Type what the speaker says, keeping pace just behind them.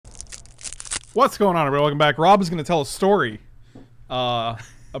What's going on, everybody? Welcome back. Rob is going to tell a story about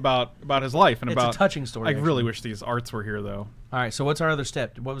his life and It's about a touching story. I actually. really wish these arts were here, though. All right. So what's our other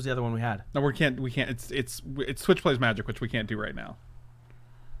step? What was the other one we had? No, we can't. It's Switch Plays Magic, which we can't do right now.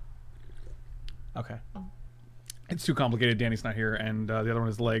 Okay. It's too complicated. Danny's not here, and the other one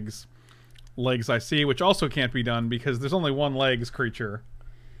is legs. Legs I see, which also can't be done because there's only one legs creature.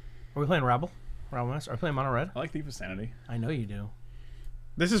 Are we playing Rabble? Rabble Master? Are we playing Mono Red? I like Thief of Sanity. I know you do.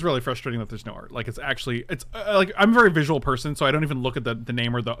 This is really frustrating that there's no art. Like, it's actually, it's like, I'm a very visual person, so I don't even look at the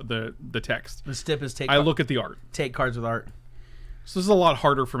name or the text. The step is I look at the art. take cards with art. So this is a lot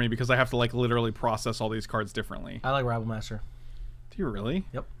harder for me because I have to like literally process all these cards differently. I like Rabble Master. Do you really?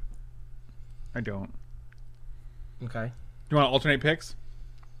 Yep. I don't. Okay. Do you want to alternate picks?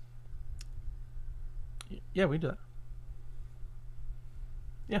 Yeah, we do that.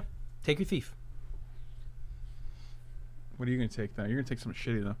 Yeah. Take your thief. What are you going to take, though? You're going to take something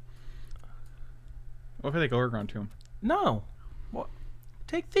shitty, though. What if I take Overgrown to him? No. What?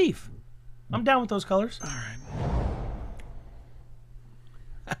 Take thief. I'm down with those colors. All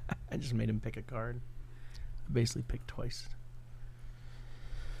right. I just made him pick a card. I basically picked twice.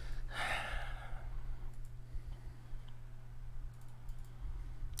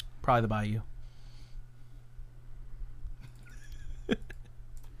 Probably the Bayou.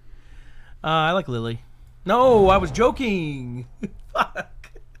 I like Lily. No, I was joking.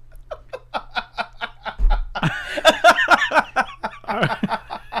 Fuck.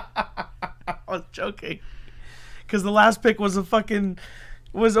 I was joking. Because the last pick was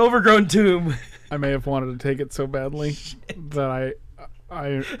was Overgrown Tomb. I may have wanted to take it so badly that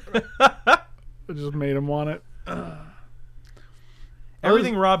I just made him want it.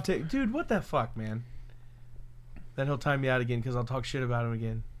 Everything Rob takes. Dude, what the fuck, man? Then he'll time me out again because I'll talk shit about him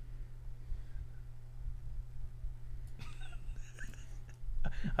again.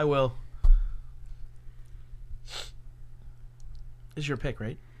 I will. This is your pick,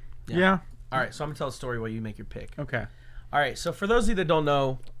 right? Yeah. All right, so I'm going to tell a story while you make your pick. Okay. All right, so for those of you that don't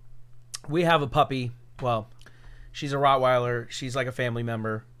know, we have a puppy. Well, she's a Rottweiler. She's like a family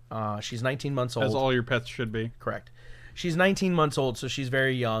member. She's 19 months old. As all your pets should be. Correct. She's 19 months old, so she's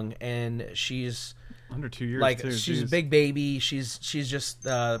very young, and she's Under 2 years, like too. she's Jeez. a big baby. She's just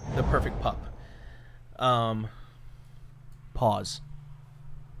the perfect pup. Pause.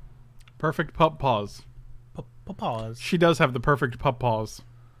 Perfect pup paws. Pause. She does have the perfect pup paws.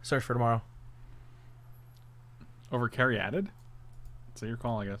 Search for tomorrow. Over Caryatid? So your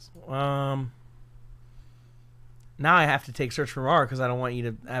call, I guess. Now I have to take search for tomorrow because I don't want you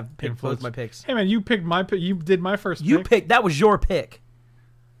to have pick Influence. both my picks. Hey, man, you picked my pick. You did my first You pick. picked. That was your pick.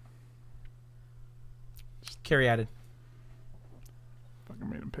 Caryatid. Fucking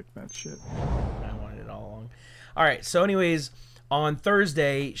made him pick that shit. I wanted it all along. All right. So, anyways, on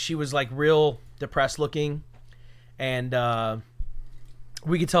Thursday, she was like real depressed looking, and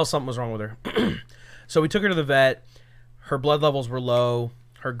we could tell something was wrong with her. So we took her to the vet. Her blood levels were low.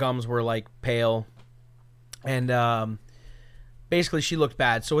 Her gums were like pale, and basically she looked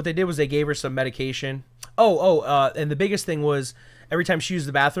bad. So what they did was they gave her some medication. And the biggest thing was every time she used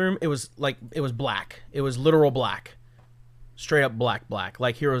the bathroom, it was black. It was literal black, straight up black,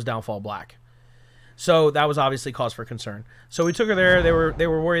 like Hero's Downfall black. So that was obviously cause for concern. So we took her there. They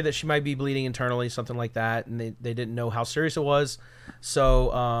were worried that she might be bleeding internally, something like that, and they didn't know how serious it was.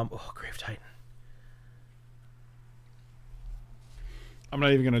 So Grave Titan. I'm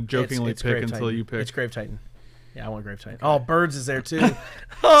not even going to jokingly It's pick Grave until Titan. you pick. It's Grave Titan. Yeah, I want Grave Titan. Oh, Birds is there too. That's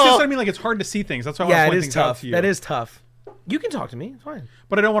what I mean. Like, it's hard to see things. That's why I Yeah, want it to point is things out tough. to you. That is tough. You can talk to me. It's fine.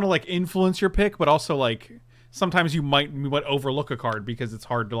 But I don't want to like influence your pick. But also like sometimes you might overlook a card because it's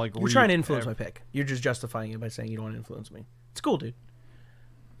hard to like. You're trying to influence my pick. You're just justifying it by saying you don't want to influence me. It's cool, dude.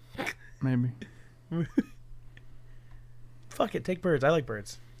 Maybe. Fuck it. Take Birds. I like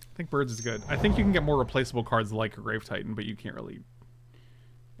Birds. I think Birds is good. I think you can get more replaceable cards like a Grave Titan, but you can't really.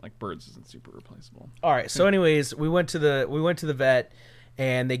 Like Birds isn't super replaceable. All right. So, anyways, we went to the vet,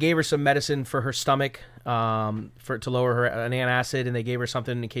 and they gave her some medicine for her stomach, to lower her an antacid, and they gave her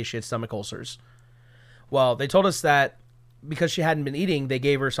something in case she had stomach ulcers. Well, they told us that because she hadn't been eating, they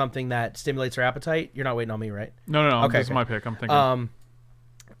gave her something that stimulates her appetite. You're not waiting on me, right? No. Okay, This is my pick. I'm thinking.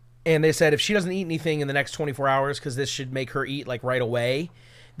 And they said if she doesn't eat anything in the next 24 hours, because this should make her eat like right away,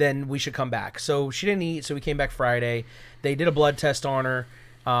 then we should come back. So she didn't eat, so we came back Friday. They did a blood test on her.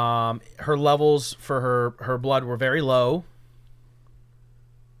 Her levels for her blood were very low.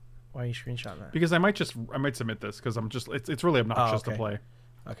 Why are you screenshotting that? Because I might submit this because it's really obnoxious to play.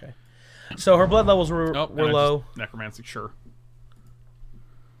 Okay. So her blood levels were low. Necromancy, sure.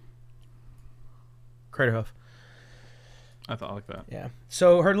 Craterhoof. I thought like that. Yeah.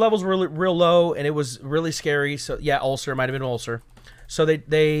 So her levels were real low, and it was really scary. So yeah, ulcer, might have been ulcer. So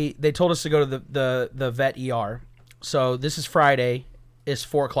they told us to go to the vet ER. So this is Friday. It's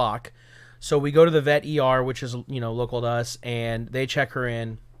 4:00. So we go to the vet ER, which is local to us, and they check her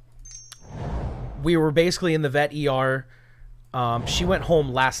in. We were basically in the vet ER. She went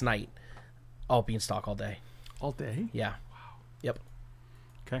home last night. I'll be in stock all day. All day? Yeah. Wow. Yep.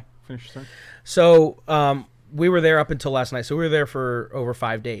 Okay, finish your story. So we were there up until last night. So we were there for over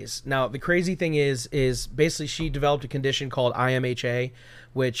 5 days. Now the crazy thing is basically she developed a condition called IMHA,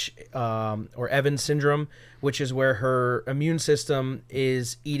 which or Evans syndrome, which is where her immune system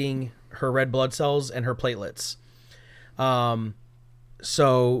is eating her red blood cells and her platelets.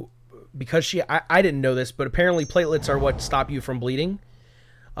 So because I didn't know this, but apparently platelets are what stop you from bleeding.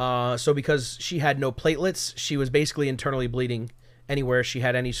 So because she had no platelets, she was basically internally bleeding anywhere she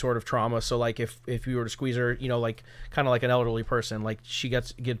had any sort of trauma. So like if you were to squeeze her, like kind of like an elderly person, like she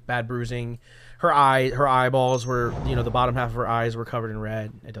get bad bruising. Her eyeballs were, the bottom half of her eyes were covered in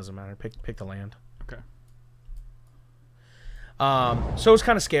red. It doesn't matter. Pick the land. Okay. So it was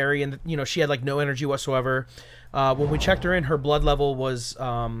kind of scary, and she had like no energy whatsoever. When we checked her in, her blood level was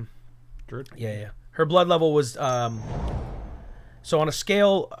yeah. Her blood level was so on a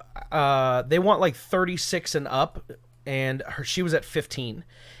scale, they want like 36 and up, and she was at 15,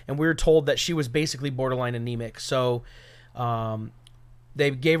 and we were told that she was basically borderline anemic. So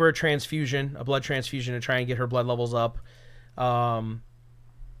they gave her a blood transfusion to try and get her blood levels up.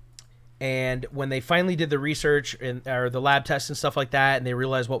 And when they finally did the research or the lab tests and stuff like that, and they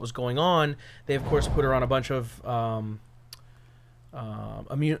realized what was going on, they of course put her on a bunch of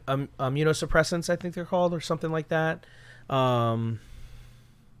immunosuppressants, I think they're called, or something like that.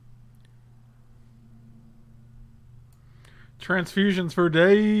 Transfusions for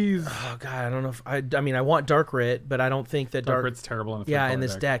days. Oh god, I don't know if I mean I want Dark Rit, but I don't think that Dark Rit's terrible in in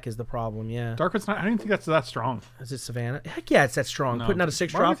this deck is the problem. Yeah, Dark Rit's not. I don't even think that's that strong. Is it Savannah? Heck yeah, it's that strong. No. Putting out a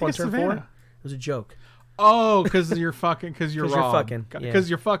 6-drop on turn 4. It was a joke. Oh, because you're fucking. Because you're Rob. Because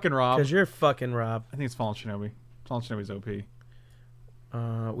you're fucking Rob. Because you're fucking Rob. I think it's Fallen Shinobi. Fallen Shinobi's OP.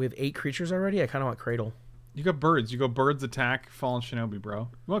 We have 8 creatures already. I kind of want Cradle. You got birds. You go birds attack Fallen Shinobi, bro.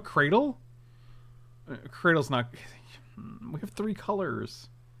 You want Cradle? Cradle's not. We have 3 colors.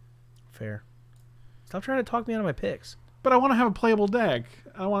 Fair. Stop trying to talk me out of my picks. But I want to have a playable deck.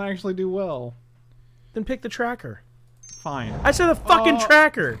 I want to actually do well. Then pick the tracker. Fine. I said the fucking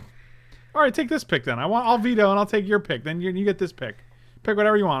tracker. All right, take this pick then. I'll veto and I'll take your pick. Then you get this pick. Pick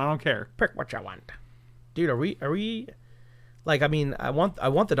whatever you want. I don't care. Pick what you want. Dude, are we like, I mean, I want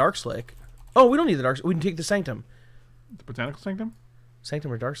the Dark Slick. Oh, we don't need the Dark. We can take the Sanctum. The Botanical Sanctum?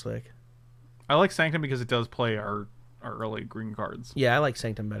 Sanctum or Dark Slick? I like Sanctum because it does play our early green cards. Yeah, I like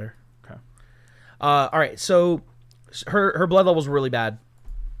Sanctum better. Okay. All right, so her blood levels were really bad.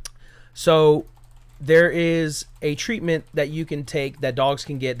 So there is a treatment that you can take that dogs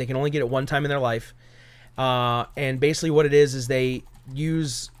can get. They can only get it one time in their life. And basically what it is they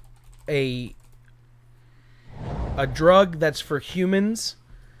use a drug that's for humans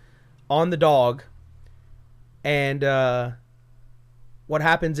on the dog. And what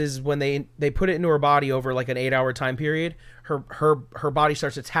happens is when they put it into her body over like an 8-hour time period, her body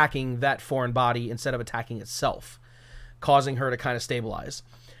starts attacking that foreign body instead of attacking itself, causing her to kind of stabilize.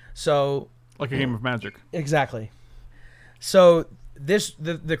 So like a game of Magic. Exactly. So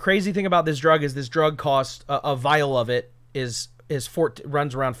the crazy thing about this drug is this drug costs a vial of it runs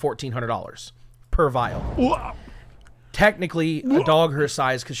around $1,400 per vial. Whoa. Technically, a dog her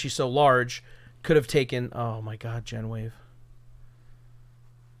size, because she's so large, could have taken. Oh my God, Genwave.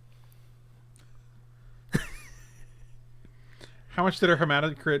 How much did her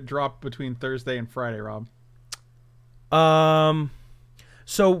hematocrit drop between Thursday and Friday, Rob?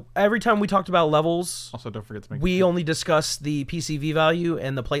 So every time we talked about levels, also don't forget to make we only discussed the PCV value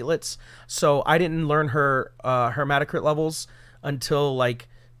and the platelets. So I didn't learn her hematocrit levels until like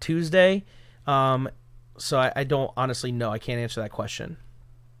Tuesday. So I don't honestly know. I can't answer that question.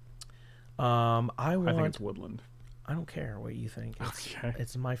 I think it's Woodland. I don't care what you think. Okay.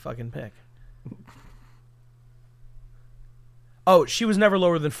 It's my fucking pick. Oh, she was never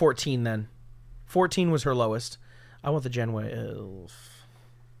lower than 14 then. 14 was her lowest. I want the Genway.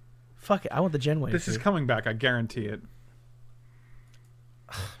 Fuck it. I want the Genway. This is coming back. I guarantee it.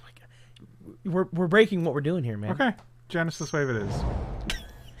 Oh my God. We're breaking what we're doing here, man. Okay. Genesis Wave it is.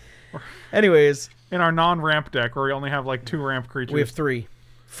 Anyways. In our non-ramp deck where we only have like 2 ramp creatures. We have 3.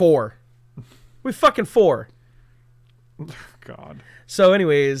 4. We have fucking 4. God. So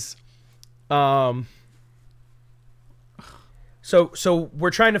anyways. So we're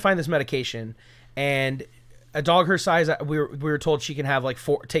trying to find this medication, and a dog her size, we were told she can have like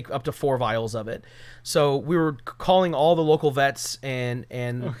take up to 4 vials of it. So we were calling all the local vets and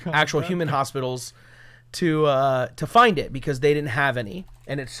actual human hospitals to find it because they didn't have any,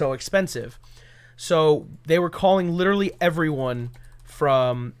 and it's so expensive. So they were calling literally everyone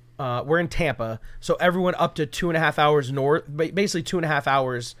from we're in Tampa, so everyone up to 2.5 hours north, basically 2.5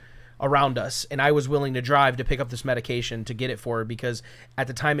 hours around us, and I was willing to drive to pick up this medication to get it for her because at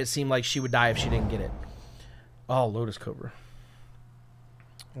the time it seemed like she would die if she didn't get it. Oh, Lotus Cobra.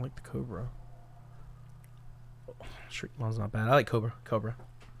 I like the Cobra. Shriek Mom's not bad. I like Cobra.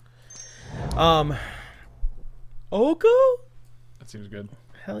 Oko? That seems good.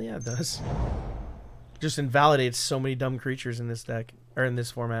 Hell yeah, it does. Just invalidates so many dumb creatures in this deck, or in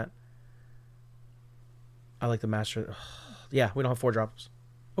this format. I like the Master. Yeah, we don't have 4-drops.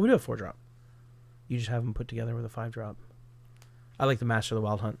 Oh, we do have 4-drop. You just have them put together with a 5-drop. I like the Master of the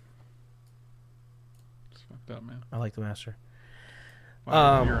Wild Hunt. It's fucked up, man. I like the Master.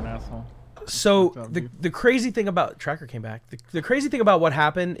 Wow, you're an asshole. So the crazy thing about Tracker came back. The crazy thing about what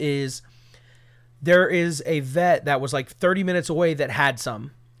happened is there is a vet that was like 30 minutes away that had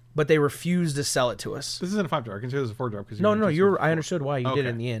some, but they refused to sell it to us. This isn't a 5-drop. I consider this a 4-drop. No. I understood why you did it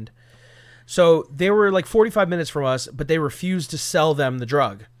in the end. So they were like 45 minutes from us, but they refused to sell them the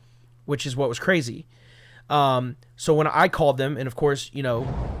drug, which is what was crazy. So when I called them, and of course, I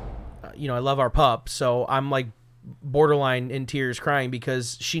love our pup, so I'm like borderline in tears crying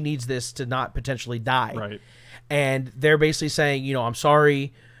because she needs this to not potentially die. Right. And they're basically saying, I'm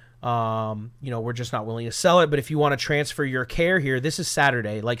sorry. We're just not willing to sell it, but if you want to transfer your care here, this is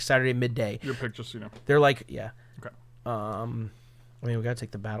Saturday midday. Your pick, just They're like, yeah. Okay. We gotta take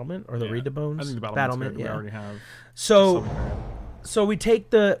the battlement or the read the bones. I think the battlement. Yeah. We already have. So we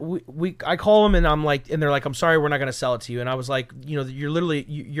take I call them and I'm like, and they're like, I'm sorry, we're not gonna sell it to you. And I was like, you're literally,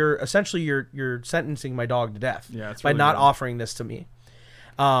 you're essentially you're sentencing my dog to death. Yeah, it's by really not good. offering this to me.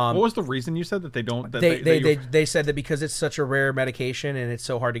 What was the reason you said that they don't? That they said that because it's such a rare medication and it's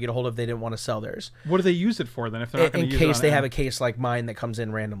so hard to get a hold of, they didn't want to sell theirs. What do they use it for then? If they're not going to use it, in case they have a case like mine that comes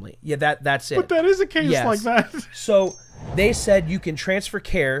in randomly. Yeah, that's it. But that is a case like that. So they said you can transfer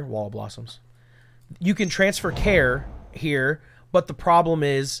care, Wall of Blossoms. You can transfer care here, but the problem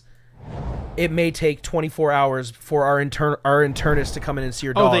is it may take 24 hours for our internist to come in and see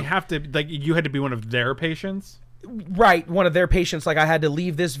your dog. Oh, they have to, like, you had to be one of their patients? Right, one of their patients. Like, I had to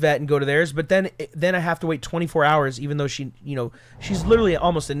leave this vet and go to theirs, but then I have to wait 24 hours, even though she's literally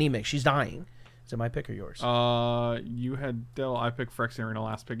almost anemic. She's dying. Is it my pick or yours? You had Dell. I picked Phyrexian in the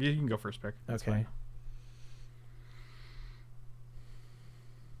last pick. You can go first pick. That's okay.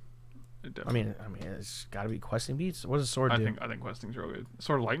 I mean, it's got to be Questing Beats. What does Sword do? I think Questing's real good.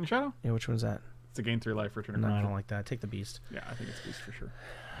 Sword of Light and Shadow? Yeah, which one's that? It's a gain 3 life, return. No, I don't like that. Take the Beast. Yeah, I think it's Beast for sure.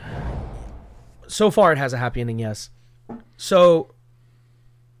 So far, it has a happy ending, yes. So,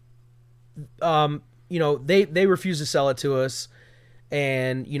 they refuse to sell it to us,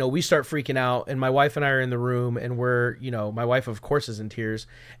 and we start freaking out. And my wife and I are in the room, and we're, my wife of course is in tears,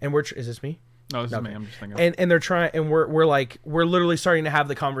 and is this me? No, this is me. I'm just thinking. And they're trying, and we're literally starting to have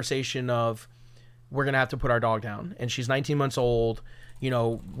the conversation of we're gonna have to put our dog down, and she's 19 months old. We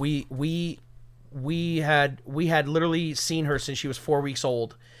had literally seen her since she was 4 weeks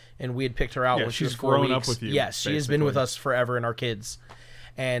old. And we had picked her out when she was 4 weeks. She's grown up with you. Yes, she has been with us forever and our kids.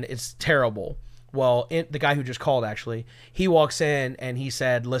 And it's terrible. Well, the guy who just called, actually, he walks in and he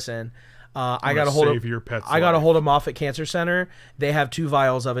said, listen, I got a hold of Moffitt Cancer Center. They have 2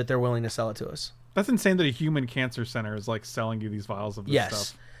 vials of it. They're willing to sell it to us. That's insane that a human cancer center is like selling you these vials of this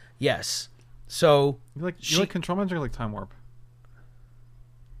stuff. Yes. So you like Control Magic or like Time Warp?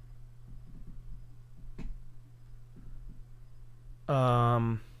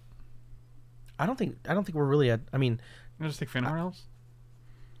 I don't think we're really at. I mean, you just take Phantom Elves?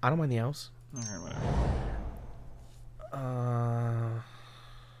 I don't mind the elves. All right, whatever.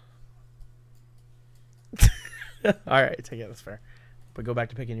 All right, take it. That's fair. But go back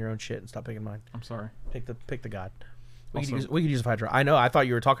to picking your own shit and stop picking mine. I'm sorry. Pick the god. We could use a Hydra. I know. I thought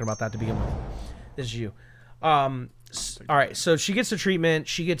you were talking about that to begin with. This is you. All right. So she gets the treatment.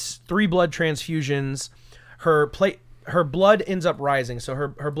 She gets 3 blood transfusions. Her blood ends up rising, so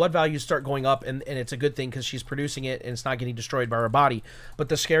her blood values start going up, and it's a good thing because she's producing it and it's not getting destroyed by her body. But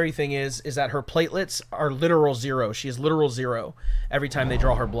the scary thing is that her platelets are literal 0. She is literal 0 every time they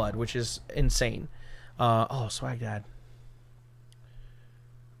draw her blood, which is insane. Swag Dad.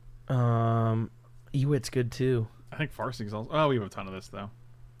 Ewit's good too. I think Farsig's also. Oh, we have a ton of this though.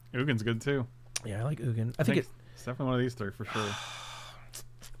 Ugin's good too. Yeah, I like Ugin. I think it's definitely one of these 3 for sure.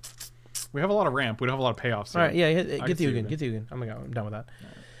 We have a lot of ramp. We don't have a lot of payoffs. All right, yeah, get the Ugin. I'm done with that.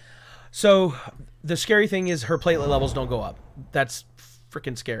 Right. So the scary thing is her platelet levels don't go up. That's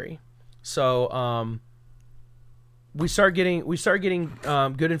freaking scary. So we start getting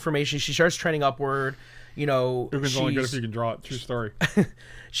good information. She starts trending upward. You know, Ugin's only good if you can draw it. True story.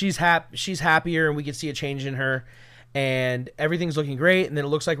 She's happier, and we can see a change in her, and everything's looking great. And then it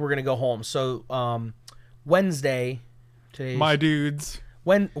looks like we're gonna go home. So Wednesday, today's My dudes.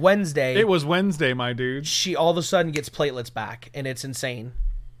 Wednesday. It was Wednesday, my dudes. She all of a sudden gets platelets back, and it's insane.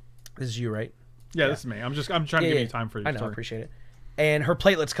 This is you, right? Yeah, this is me. I'm trying to give you time for you. I know, I appreciate it. And her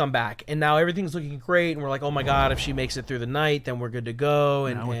platelets come back, and now everything's looking great. And we're like, oh my god, if she makes it through the night, then we're good to go.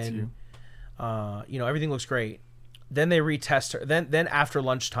 And now it's you. You know, everything looks great. Then they retest her. Then after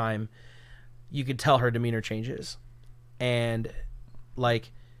lunchtime, you could tell her demeanor changes, and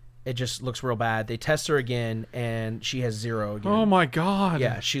like it just looks real bad. They test her again, and she has 0 again. Oh my god.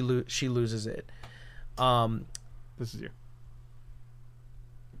 Yeah, she loses it. This is you.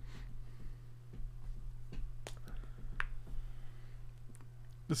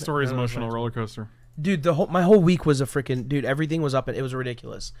 The story is emotional roller coaster. Dude, my whole week was a freaking dude. Everything was up, and it was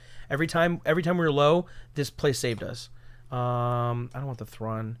ridiculous. Every time we were low, this place saved us. I don't want the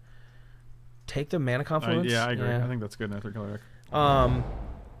Thron. Take the mana confluence. Yeah, I agree. I think that's good in Ether Killer.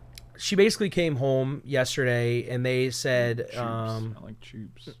 She basically came home yesterday, and they said, I like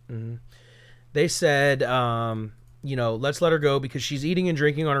tubes. They said, you know, let's let her go because she's eating and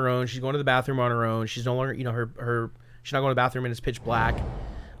drinking on her own. She's going to the bathroom on her own. She's no longer, you know, she's not going to the bathroom and it's pitch black.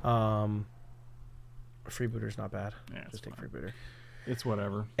 Freebooter's not bad. Yeah, just take Freebooter. It's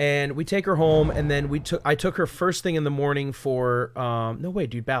whatever. And we take her home, and then I took her first thing in the morning for no way,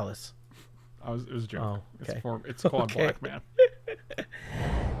 dude, Ballas. It was a joke. Oh, okay. It's called Black Man.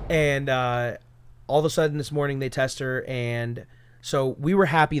 And all of a sudden this morning they test her, and so we were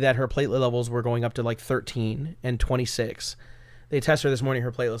happy that her platelet levels were going up to like 13 and 26. They test her this morning,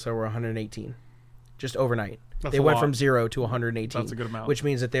 her platelets were 118, just overnight. They went from 0 to 118. That's a good amount. Which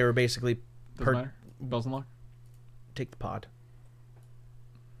means that they were basically Doesn't matter. Bells and lock. Take the pod.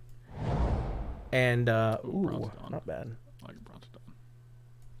 And ooh, not bad. I like Bronze Dawn.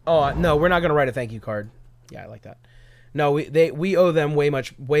 Oh no, we're not gonna write a thank you card. Yeah, I like that. No, we owe them way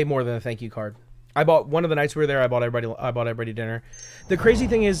more than a thank you card. I bought one of the nights we were there. I bought everybody dinner. The crazy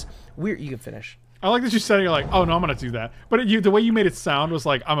thing is, you can finish. I like that you said it, you're like, oh no, I'm gonna do that. But the way you made it sound was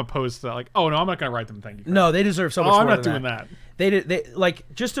like I'm opposed to that. Like, oh no, I'm not gonna write them thank you card. No, they deserve so much more. I'm not than doing that. They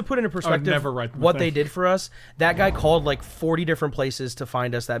like, just to put into perspective never write them what they did for us. That guy called like 40 different places to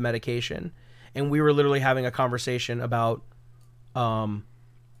find us that medication, and we were literally having a conversation about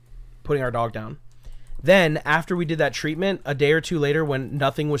putting our dog down. Then after we did that treatment, a day or two later, when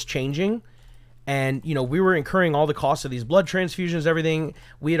nothing was changing, and you know we were incurring all the costs of these blood transfusions, everything,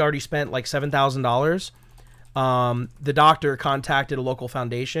 we had already spent like $7,000. The doctor contacted a local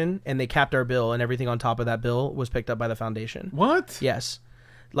foundation, and they capped our bill, and everything on top of that bill was picked up by the foundation. What? Yes.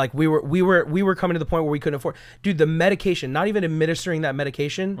 Like we were coming to the point where we couldn't afford. Dude, the medication, not even administering that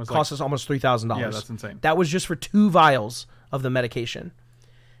medication, cost us almost $3,000. Yeah, that's insane. That was just for 2 vials of the medication,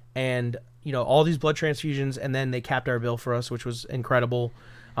 and you know all these blood transfusions, and then they capped our bill for us, which was incredible.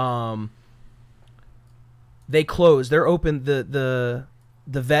 They closed. They're open. The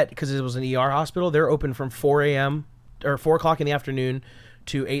vet, because it was an ER hospital, they're open from 4 a.m. or 4 o'clock in the afternoon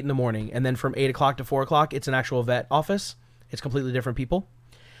to 8 in the morning, and then from 8 o'clock to 4 o'clock, it's an actual vet office. It's completely different people.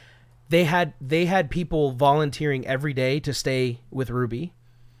 They had people volunteering every day to stay with Ruby,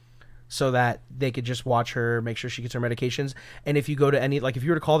 so that they could just watch her, make sure she gets her medications. And if you go to if you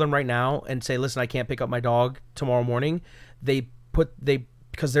were to call them right now and say, listen, I can't pick up my dog tomorrow morning,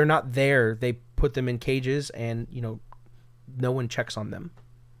 because they're not there, they put them in cages, and you know no one checks on them,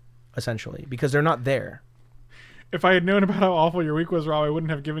 essentially, because they're not there. If I had known about how awful your week was, Rob, I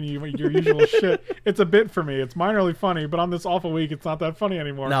wouldn't have given you your usual shit. It's a bit for me. It's minorly funny, but on this awful week, it's not that funny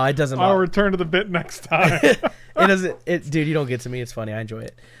anymore. No, it doesn't. I'll return to the bit next time. It doesn't. Dude, you don't get to me. It's funny. I enjoy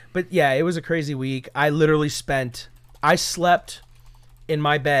it. But yeah, it was a crazy week. I slept in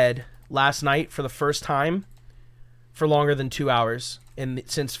my bed last night for the first time for longer than 2 hours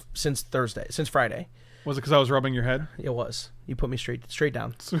since Friday. Was it because I was rubbing your head? It was. You put me straight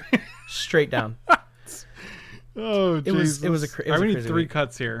down. Straight down. Oh, Jesus. It was a crazy. We need 3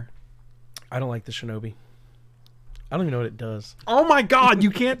 cuts here. I don't like the Shinobi. I don't even know what it does. Oh my God!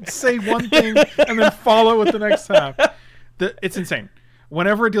 You can't say one thing and then follow with the next half. It's insane.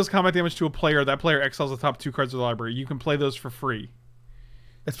 Whenever it deals combat damage to a player, that player exiles the top 2 cards of the library. You can play those for free.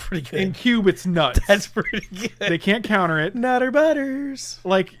 That's pretty good. In Cube, it's nuts. That's pretty good. They can't counter it. Nutter butters.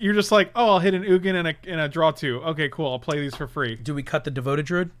 Like, you're just like, oh, I'll hit an Ugin and a draw 2. Okay, cool. I'll play these for free. Do we cut the Devoted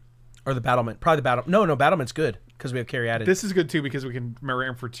Druid? Or the battlement. Probably the battle. No, battlement's good because we have carry added. This is good too because we can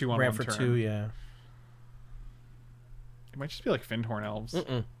ramp for 2 on ramp one for turn. 2, yeah. It might just be like Findhorn elves.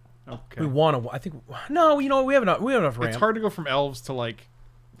 Mm-mm. Okay. We want to. I think. No, you know we have enough. We have enough ramp. It's hard to go from elves to like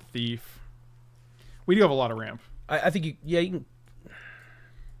thief. We do have a lot of ramp. I think you. Yeah, you can.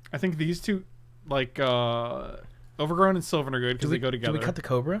 I think these two, like Overgrown and Sylvan, are good because they go together. Do we cut the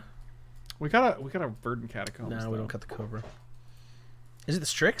Cobra? We got a Verdant Catacombs. No, we though. don't cut the Cobra. Is it the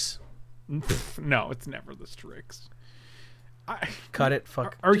Strix? No, it's never the Strix. Cut it.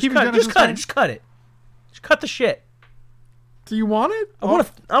 Fuck. Are we just keeping cut, Genesis just cut it. one? Just cut it. Just cut the shit. Do you want it? I want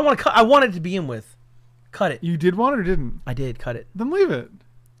to. I want to cut. I wanted to begin with. Cut it. You did want it or didn't? I did. Cut it. Then leave it.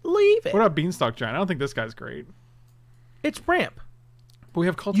 Leave it. What about Beanstalk Giant? I don't think this guy's great. It's ramp. But we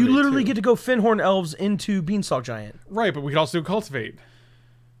have Cultivate. You literally too. get to go Findhorn Elves into Beanstalk Giant. Right, but we could also do Cultivate.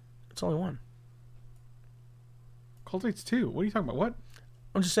 It's only one. Cultivate's 2. What are you talking about? What?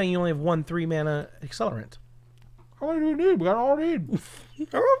 I'm just saying you only have 1 3-mana accelerant. How many do we need? We got all we need.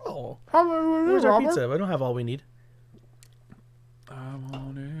 Oh. How many do we need, Where's our Robert? pizza? We don't have all we need. I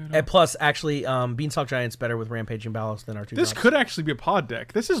want it. And plus, actually, Beanstalk Giant's better with Rampage and Ballast than our 2 This drops. could actually be a pod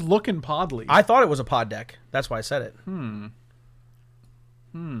deck. This is looking podly. I thought it was a pod deck. That's why I said it.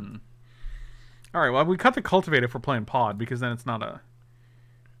 All right, well, we cut the Cultivate if we're playing pod because then it's not a...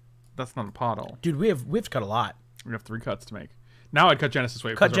 That's not a podle. Dude, we have to cut a lot. We have 3 cuts to make. Now I'd cut Genesis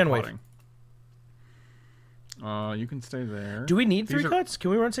Wave. Cut 'cause we're Gen Wave. podding. You can stay there. Do we need These 3 cuts?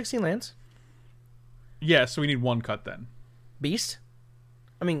 Can we run 16 lands? Yeah, so we need 1 cut then. Beast?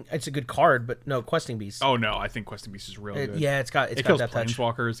 I mean, it's a good card, but no, Questing Beast. Oh no, I think Questing Beast is real good. Yeah, it's got It kills that touch.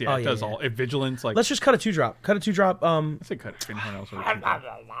 planeswalkers. Yeah, Oh, it yeah, does yeah. all. It vigilance like. Let's just cut a 2-drop. Cut a 2-drop. I say cut it. Findhorn elves are the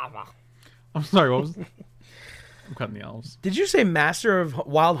 2. I'm sorry. What was? I'm cutting the elves. Did you say Master of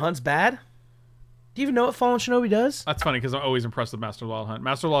Wild Hunt's bad? Do you even know what Fallen Shinobi does? That's funny because I'm always impressed with Master of the Wild Hunt.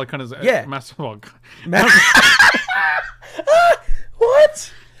 Master of the Wild Hunt is Yeah. Master of the Wild.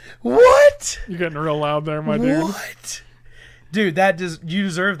 What? What? You're getting real loud there, my dude. What? Dude, you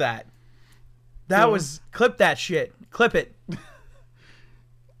deserve that. That was clip that shit. Clip it.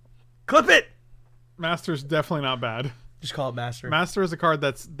 Clip it. Master's definitely not bad. Just call it Master. Master is a card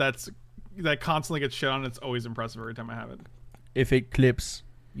that constantly gets shit on. It's always impressive every time I have it. If it clips,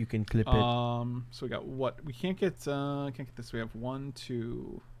 you can clip it. So we got what? We can't get this. We have 1,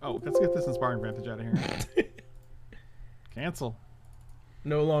 2. Oh, let's get this Inspiring Vantage out of here. Cancel.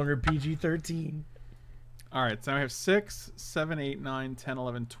 No longer PG-13. All right, so now we have 6, 7, 8, 9, 10,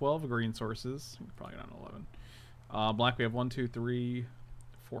 11, 12 green sources. We're probably not 11. Black, we have 1, 2, 3,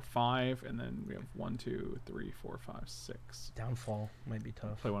 4, 5, and then we have 1, 2, 3, 4, 5, 6. Downfall might be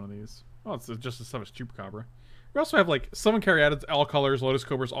tough. Play one of these. Oh, it's just as tough as Chupacabra. We also have like Summon Caryatids, all colors. Lotus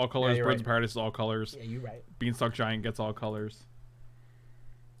Cobra's all colors. you're Birds right. of Paradise is all colors. Yeah, you're right. Beanstalk Giant gets all colors.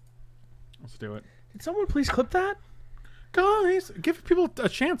 Let's do it. Did someone please clip that? Guys, give people a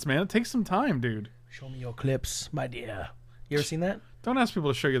chance, man. It takes some time, dude. Show me your clips, my dear. You ever seen that? Don't ask people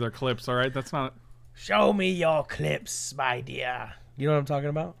to show you their clips, all right? That's not... Show me your clips, my dear. You know what I'm talking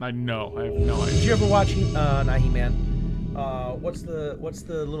about? I know. I have no Did idea. you ever watch not He-Man? What's the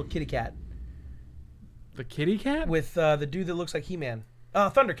little kitty cat The kitty cat? with the dude that looks like He-Man?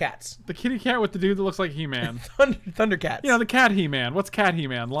 Thundercats. The kitty cat with the dude that looks like He-Man. Thundercats. You know, the cat He-Man. What's cat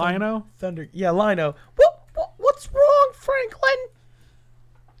He-Man? Lion-O? Yeah, Lino. What's wrong, Franklin?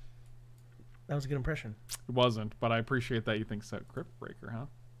 That was a good impression. It wasn't, but I appreciate that you think so. Crypt Breaker, huh?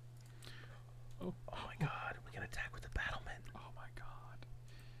 Oh my god, we can attack with the battlement. Oh my god.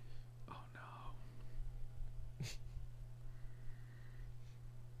 Oh no.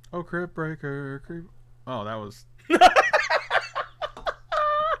 Oh, Crypt Breaker. Oh, that was...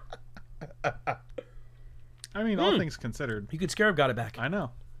 I mean, all things considered. You could Scarab got it back. I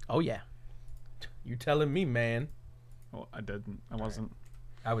know. Oh yeah. You telling me, man? Well, I didn't. I wasn't.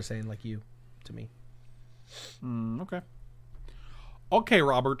 I was saying like you to me. Okay. Okay,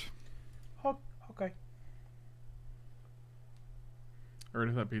 Robert. Oh, okay.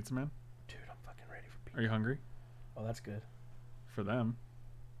 Ready for that pizza, man? Dude, I'm fucking ready for pizza. Are you hungry? Oh, that's good. For them.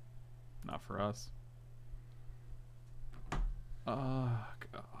 Not for us. Oh,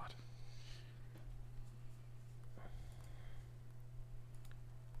 God.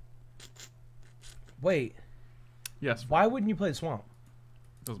 Wait, Yes. why wouldn't you play the swamp?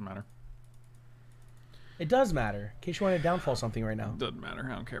 Doesn't matter. It does matter. In case you want to downfall something right now. Doesn't matter.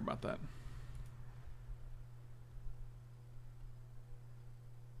 I don't care about that.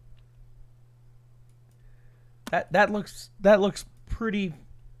 That looks pretty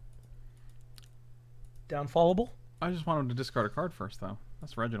downfallable. I just want him to discard a card first, though.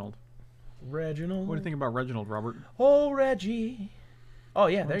 That's Reginald. Reginald. What do you think about Reginald, Robert? Oh, Reggie. Oh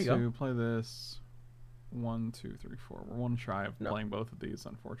yeah, there you go. Play this. 1, 2, 3, 4. We're one shy of playing both of these,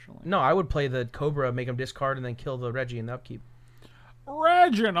 unfortunately. No, I would play the Cobra, make him discard, and then kill the Reggie in the upkeep.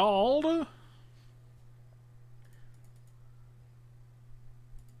 Reginald.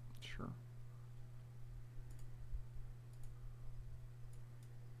 Sure.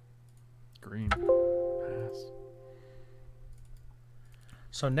 Green. Pass.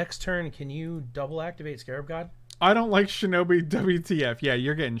 So next turn, can you double activate Scarab God? I don't like Shinobi WTF. Yeah,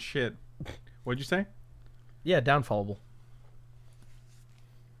 you're getting shit. What'd you say? Yeah, downfallable.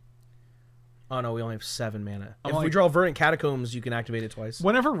 Oh no, we only have 7 mana. If we draw Verdant Catacombs, you can activate it twice.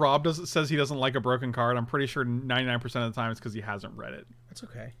 Whenever Rob says he doesn't like a broken card, I'm pretty sure 99% of the time it's because he hasn't read it. That's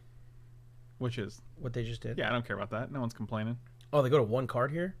okay. Which is what they just did. Yeah, I don't care about that. No one's complaining. Oh, they go to 1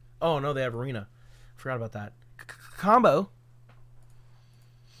 card here? Oh no, they have Arena. Forgot about that. Combo.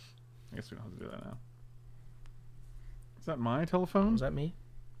 I guess we don't have to do that now. Is that my telephone? Was that me?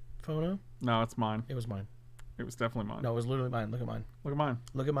 Phono? No, it's mine. It was mine. It was definitely mine. No, it was literally mine. Look at mine. Look at mine.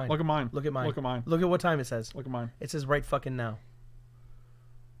 Look at mine. Look at mine. Look at mine. Look at mine. Look at what time it says. Look at mine. It says right fucking now.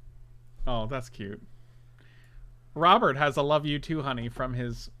 Oh, that's cute. Robert has a love you too, honey, from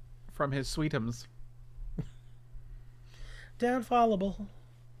his sweetums. Downfallable.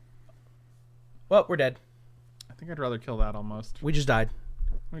 Well, we're dead. I think I'd rather kill that almost. We just died.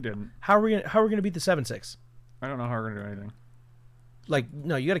 We didn't. How are we gonna beat the 7/6? I don't know how we're gonna do anything. Like,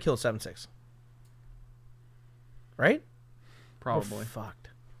 no, you gotta kill 7/6. Right? Probably. We're fucked.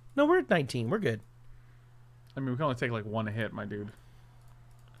 No, we're at 19. We're good. I mean, we can only take like 1 hit, my dude.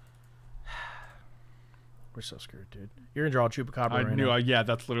 We're so screwed, dude. You're gonna draw a Chupacabra I right knew. now. Yeah,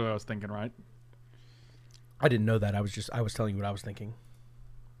 that's literally what I was thinking, right? I didn't know that. I was telling you what I was thinking.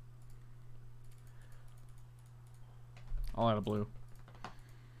 I'll add a blue.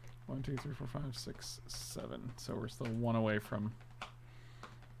 1, 2, 3, 4, 5, 6, 7. So we're still 1 away from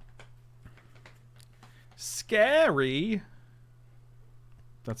Scary.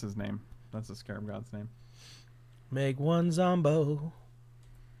 That's his name. That's the Scarab God's name. Make one Zombo.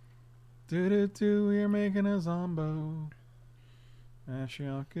 Do we're making a Zombo.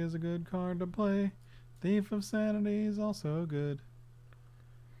 Ashiok is a good card to play. Thief of Sanity is also good.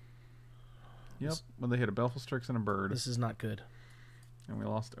 Yep, when they hit a Belfast and a bird. This is not good. And we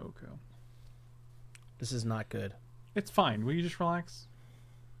lost Oko. This is not good. It's fine. Will you just relax?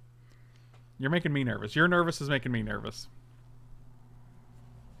 You're making me nervous. Your nervous is making me nervous.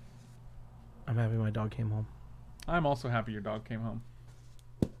 I'm happy my dog came home. I'm also happy your dog came home.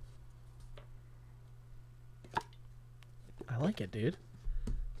 I like it, dude.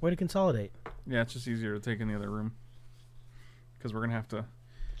 Way to consolidate. Yeah, it's just easier to take in the other room. Because we're going to have to...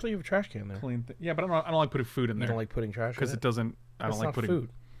 So you have a trash can there. Clean yeah, but I don't like putting food in there. You don't like putting trash in because it doesn't. I don't like putting food.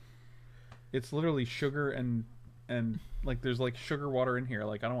 It's literally sugar and like there's like sugar water in here.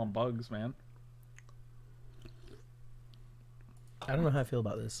 Like I don't want bugs, man. I don't know how I feel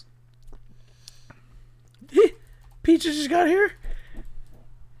about this. Pizza just got here.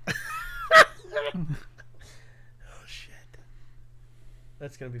 Oh shit!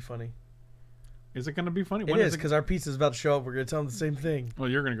 That's gonna be funny. Is it gonna be funny? It is because our pizza's about to show up. We're gonna tell him the same thing. Well,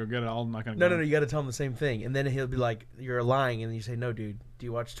 you're gonna go get it. I'm not gonna. No. You gotta tell him the same thing, and then he'll be like, "You're lying," and then you say, "No, dude. Do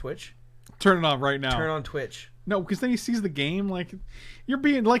you watch Twitch? Turn it on right now. Turn on Twitch." No, because then he sees the game. Like you're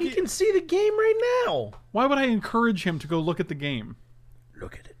being like he can see the game right now. Why would I encourage him to go look at the game?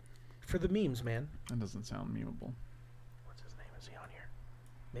 Look at it for the memes, man. That doesn't sound memeable. What's his name? Is he on here?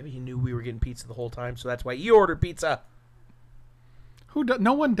 Maybe he knew we were getting pizza the whole time, so that's why he ordered pizza.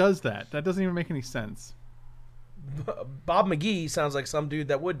 No one does that. That doesn't even make any sense. Bob McGee sounds like some dude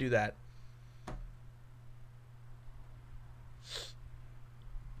that would do that.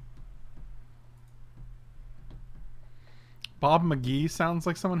 Bob McGee sounds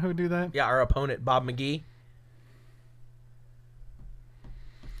like someone who would do that? Yeah, our opponent, Bob McGee.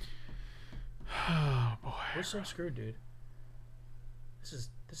 Oh, boy. We're so screwed, dude. This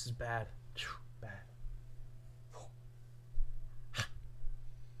is bad. Bad.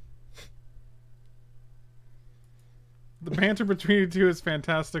 The banter between you two is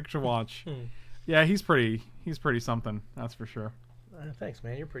fantastic to watch. Yeah, he's pretty something. That's for sure. Thanks,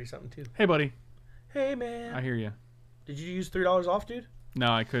 man. You're pretty something, too. Hey, buddy. Hey, man. I hear you. Did you use $3 off, dude?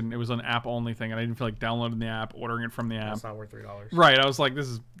 No, I couldn't. It was an app-only thing, and I didn't feel like downloading the app, ordering it from the app. That's not worth $3. Right. I was like, this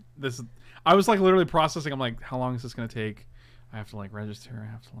is... I was, like, literally processing. I'm like, how long is this going to take? I have to, like, register.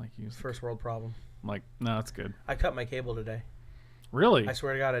 I have to, like, use... First world problem. I'm like, no, that's good. I cut my cable today. Really? I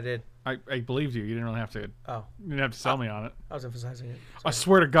swear to God, I did. I believed you. You didn't really have to... Oh. You didn't have to sell me on it. I was emphasizing it. Sorry. I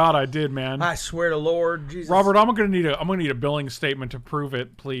swear to God, I did, man. I swear to Lord Jesus. Robert, I'm gonna need a billing statement to prove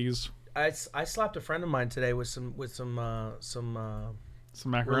it, please. I slapped a friend of mine today with some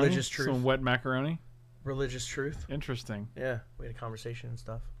Some macaroni? Religious truth. Some wet macaroni? Religious truth. Interesting. Yeah, we had a conversation and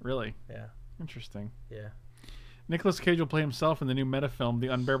stuff. Really? Yeah. Interesting. Yeah. Nicolas Cage will play himself in the new meta film, The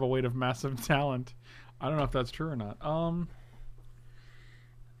Unbearable Weight of Massive Talent. I don't know if that's true or not. Are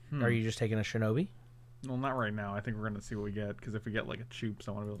you just taking a shinobi? Well, not right now. I think we're going to see what we get, because if we get, like, a choops,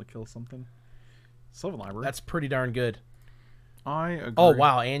 I want to be able to kill something. Sylvan Library. That's pretty darn good. I agree. Oh,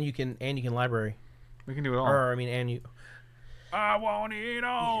 wow, and you can library. We can do it all. Or, I mean, and you... I want it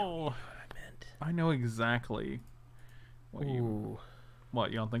all! You know what I meant. I know exactly what you...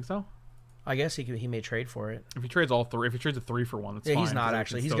 What, you don't think so? I guess he may trade for it. If he trades all three, if he trades a 3 for 1, that's yeah, fine. He's not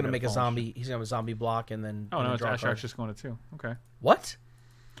actually. He's going to make a zombie. He's going to have a zombie block and then... Oh, and no, then it's draw a card. Ash just going to 2. Okay. What?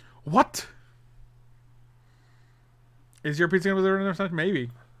 What? Is your pizza going to be there in time?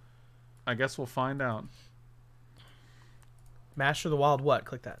 Maybe. I guess we'll find out. Master of the Wild what?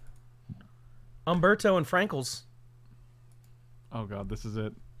 Click that. Umberto and Frankel's. Oh, God, this is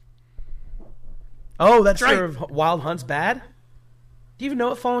it. Oh, that's right. right. Wild Hunt's bad? Do you even know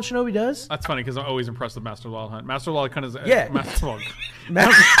what Fallen Shinobi does? That's funny, because I'm always impressed with Master of the Wild Hunt. Master of the Wild Hunt is... Yeah. Master of the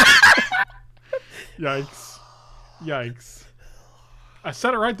Wild... Yikes. Yikes. I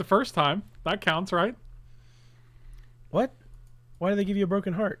said it right the first time. That counts, right? What? Why did they give you a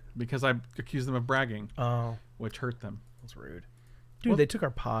broken heart? Because I accused them of bragging, Oh, which hurt them. that's rude. Dude, What? they took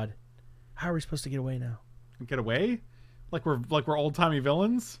our pod. How are we supposed to get away now? Get away? Like we're old-timey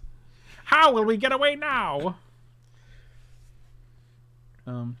villains? How will we get away now?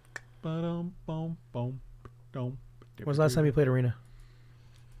 When's When's the last time you played Arena?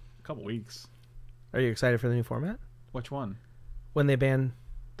 A couple weeks. Are you excited for the new format? Which one? When they ban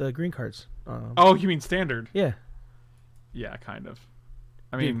the green cards. Oh, you mean standard? Yeah. Yeah, kind of.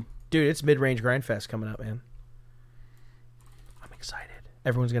 I mean... Dude, it's mid-range Grindfest coming up, man. I'm excited.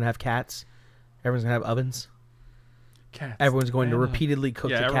 Everyone's going to have cats. Everyone's going to have ovens. Cats. Everyone's going to repeatedly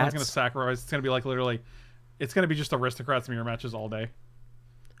cook the cats. Everyone's going to sacrifice. It's going to be like literally... It's going to be just aristocrats mirror matches all day.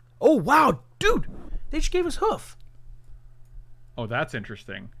 Oh, wow. Dude, they just gave us Hoof. Oh, that's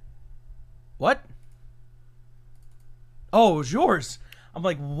interesting. What? Oh, it was yours. I'm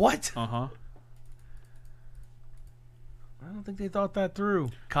like, what? Uh-huh. I don't think they thought that through.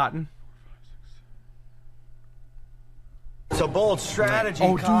 Cotton. It's a bold strategy,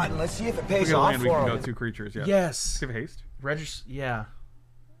 Oh, dude. Cotton. Let's see if it We pays get a off land, we can for go him. 2 creatures, yes. Yes. Give haste. Yeah.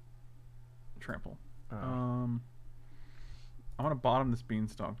 Trample. I want to bottom this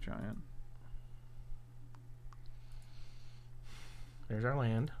Beanstalk Giant. There's our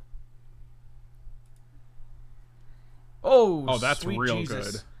land. Oh, that's sweet real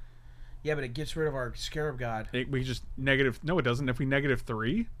Jesus. good. Yeah, but it gets rid of our Scarab God. We just negative... No, it doesn't. If we negative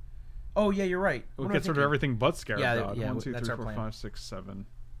 3, Oh, yeah, you're right. it What am I gets rid of thinking? everything but Scarab Yeah, God. yeah, 1, 2, that's 3, our 4, plan. 5, 6, 7.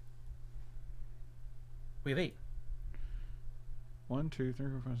 We have 8. 1, 2, 3,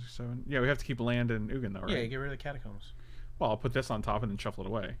 4, 5, 6, 7. Yeah, we have to keep land and Ugin, though, right? Yeah, you get rid of the Catacombs. Well, I'll put this on top and then shuffle it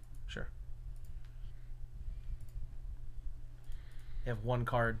away. Sure. You have 1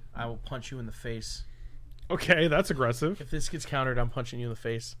 card. I will punch you in the face. Okay, that's aggressive. If this gets countered, I'm punching you in the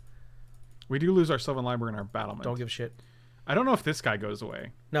face. We do lose our Sylvan Library and our Battlement. Don't give a shit. I don't know if this guy goes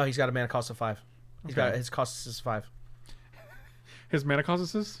away. No, he's got a mana cost of 5. He's Okay. got his cost is 5. His mana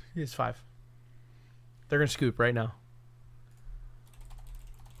cost is? He has 5. They're gonna scoop right now.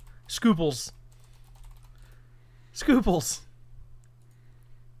 Scooples. Scooples.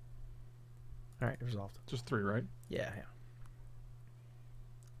 All right, resolved. Just 3, right? Yeah.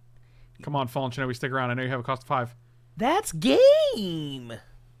 Come on, Fallen Shinobi, stick around. I know you have a cost of 5. That's game.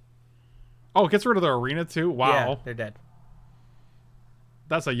 Oh, it gets rid of the arena, too? Wow. Yeah, they're dead.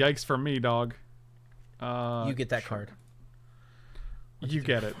 That's a yikes for me, dog. You get that card. You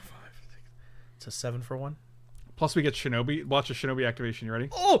get it. It's a 7 for 1. Plus, we get Shinobi. Watch a Shinobi activation. You ready?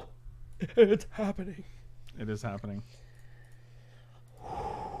 Oh, it's happening. It is happening.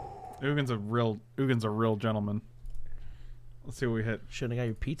 Ugin's a real gentleman. Let's see what we hit. Shouldn't have got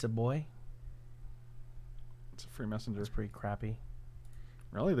your pizza, boy. It's a free messenger. That's pretty crappy.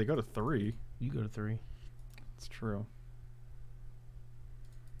 Really? They go to 3. You go to 3. It's true.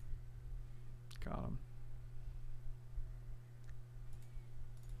 Got him.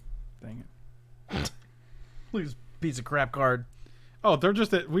 Dang it. Lose piece of crap card. Oh,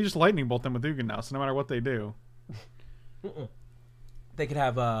 we just lightning bolt them with Ugin now, so no matter what they do. They could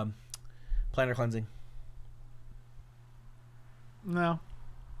have planar cleansing. No.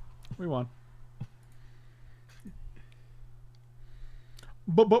 We won.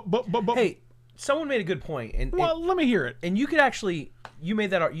 But Hey, someone made a good point, and well, let me hear it. and you could actually you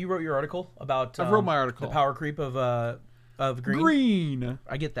wrote your article about I wrote my article. the power creep of of green? Green.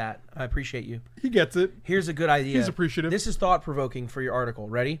 I get that. I appreciate you. He gets it. Here's a good idea. He's appreciative. This is thought provoking for your article.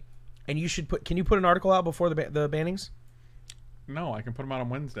 Ready? And you should put. Can you put an article out before the bannings? No, I can put him out on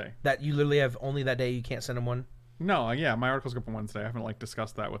Wednesday. That you literally have only that day. You can't send him one. No, yeah, my article's up on Wednesday. I haven't like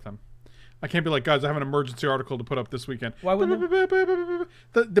discussed that with him. I can't be like, guys, I have an emergency article to put up this weekend. Why wouldn't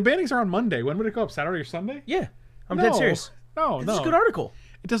the bannings are on Monday? When would it go up? Saturday or Sunday? Yeah, I'm dead serious. No, It's a good article.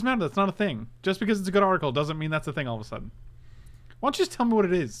 It doesn't matter. That's not a thing. Just because it's a good article doesn't mean that's a thing all of a sudden. Why don't you just tell me what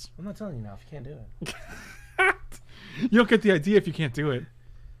it is? I'm not telling you now if you can't do it. You don't get the idea if you can't do it.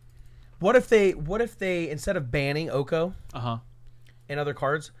 What if they instead of banning Oko Uh-huh. and other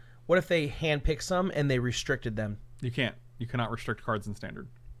cards, what if they handpicked some and they restricted them? You can't. You cannot restrict cards in Standard.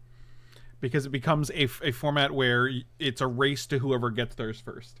 Because it becomes a format where it's a race to whoever gets theirs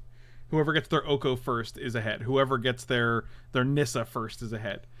first. Whoever gets their Oko first is ahead. Whoever gets their Nissa first is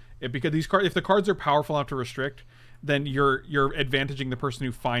ahead. Because these cards, if the cards are powerful enough to restrict, then you're advantaging the person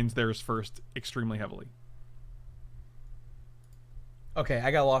who finds theirs first extremely heavily. Okay, I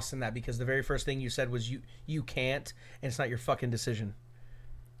got lost in that because the very first thing you said was you can't, and it's not your fucking decision.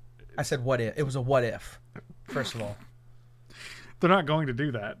 I said what if. It was a what if, first of all. They're not going to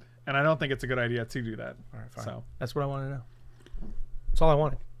do that. And I don't think it's a good idea to do that. All right, fine. So That's what I wanted to know. That's all I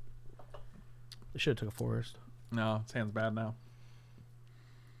wanted. They should have took a forest. no, his hand's bad now.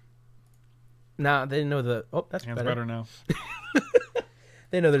 Nah, they didn't know the... Oh, that's Hand's better. better now.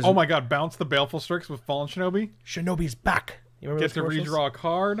 They know there's... Oh my god, bounce the Baleful Strix with Fallen Shinobi. Shinobi's back. You remember Get to those commercials? redraw a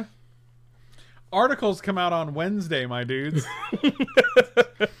card. Articles come out on Wednesday, my dudes.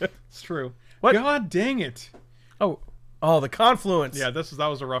 It's true. What? God dang it. Oh, the confluence. Yeah, that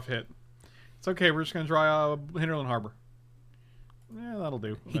was a rough hit. It's okay, we're just gonna draw Hinterland Harbor. Yeah, that'll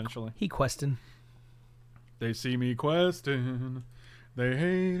do eventually. He questing. They see me questing. They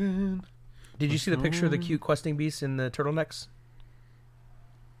hating. Did you see the picture of the cute questing beast in the turtlenecks?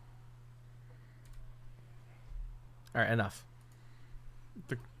 All right, enough.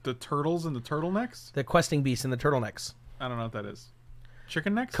 The turtles and the turtlenecks? The questing beast in the turtlenecks. I don't know what that is.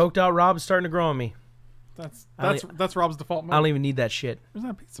 Chicken necks? Coked out Rob's starting to grow on me. That's Rob's default mode. I don't even need that shit. Where's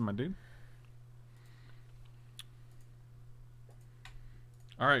that pizza, my dude?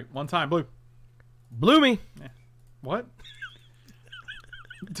 All right, one time, blue. Blew me. What?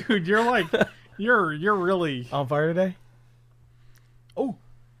 Dude, you're like, you're really. On fire today? Oh,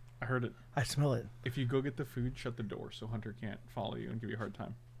 I heard it. I smell it. If you go get the food, shut the door so Hunter can't follow you and give you a hard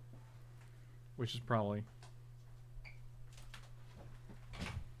time. Which is probably.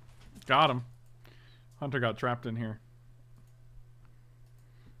 Got him. Hunter got trapped in here.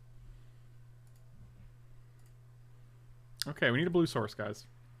 Okay, we need a blue source, guys.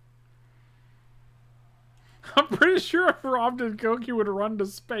 I'm pretty sure if Rob did Coke, he would run to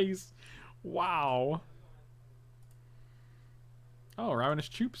space. Wow. Oh, Ravenous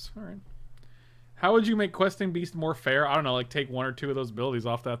Choops. All right. How would you make Questing Beast more fair? I don't know, like take one or two of those abilities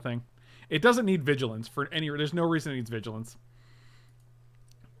off that thing. It doesn't need Vigilance for any... There's no reason it needs Vigilance.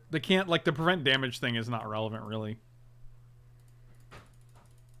 They can't... Like, the prevent damage thing is not relevant, really.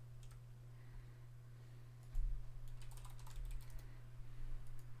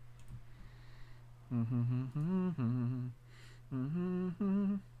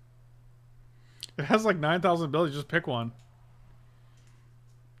 It has like 9,000 abilities. Just pick one.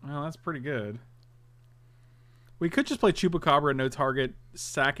 Well, that's pretty good. We could just play Chupacabra, no target,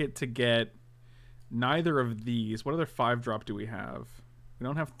 sack it to get neither of these. What other 5-drop do we have? We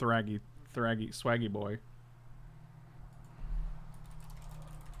don't have Swaggy Boy.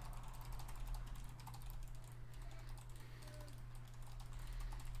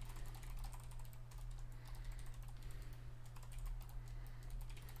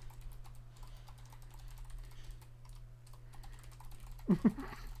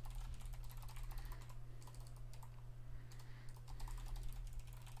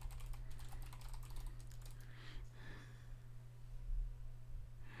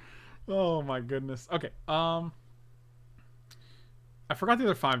 Oh my goodness. Okay. I forgot the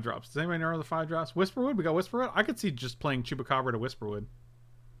other 5-drops. Does anybody know the 5-drops? Whisperwood? We got Whisperwood? I could see just playing Chupacabra to Whisperwood.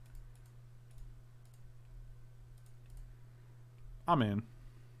 I'm in.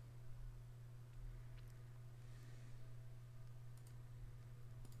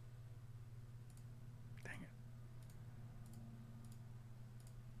 Dang it.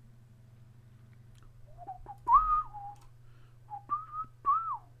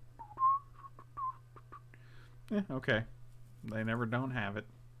 Yeah, okay. They never don't have it.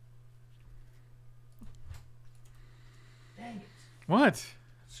 Dang it. What?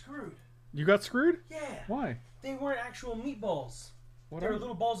 Screwed. You got screwed? Yeah. Why? They weren't actual meatballs. What They are were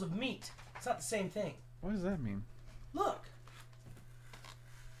little balls of meat. It's not the same thing. What does that mean? Look.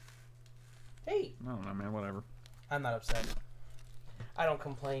 Hey. I don't know, man. Whatever. I'm not upset. I don't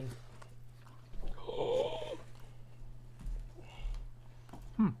complain.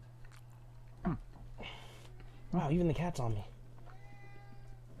 Wow, even the cat's on me.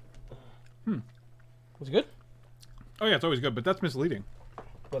 Was it good? Oh yeah, it's always good, but that's misleading.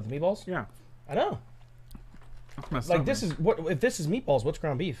 What, the meatballs? Yeah. I know. That's messed Like up, this man. is what if this is meatballs, what's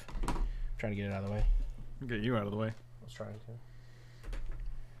ground beef? I'm trying to get it out of the way. Get you out of the way. I was trying to.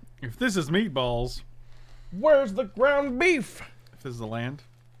 If this is meatballs, Where's the ground beef? if this is a land,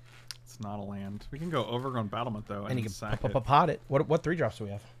 it's not a land. We can go overgrown battlement though, And you and sack can it. pot it. What 3 drops do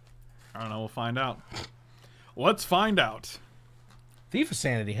we have? I don't know. We'll find out. Let's find out. Thief of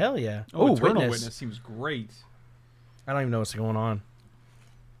Sanity, hell yeah. Oh, Ooh, Eternal Witness seems great. I don't even know what's going on.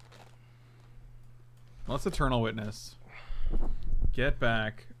 Let's Eternal Witness. Get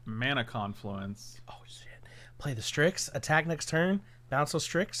back. Mana Confluence. Oh shit. Play the Strix, attack next turn, bounce those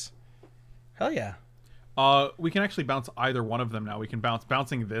Strix. Hell yeah. We can actually bounce either one of them now. We can bounce.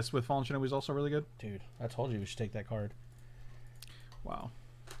 Bouncing this with Fallen Shinobi is also really good. Dude, I told you we should take that card. Wow.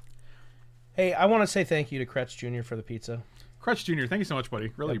 Hey, I want to say thank you to Kretz Jr. for the pizza. Crutch Jr., thank you so much,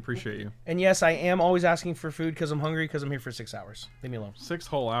 buddy. Really appreciate you. And yes, I am always asking for food because I'm hungry because I'm here for 6 hours. Leave me alone. 6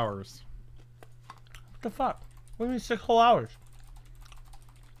 whole hours. What the fuck? What do you mean 6 whole hours?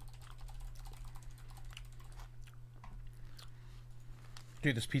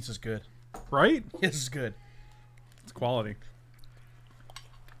 Dude, this pizza's good. Right? This is good. It's quality.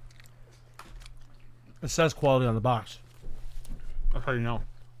 It says quality on the box. That's how you know.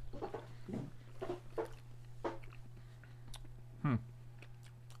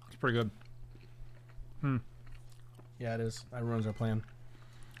 It's pretty good. Yeah, it is. That ruins our plan.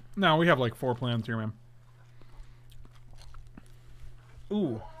 No, we have like 4 plans here, man.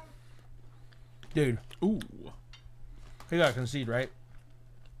 Ooh. Dude, Ooh. he got to concede, right?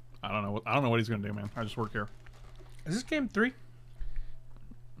 I don't know what he's gonna do, man. I just work here. Is this game 3?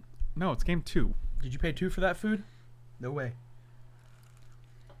 No, it's game 2. Did you pay 2 for that food? No way.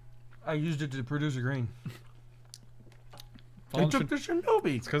 I used it to produce a green. They took the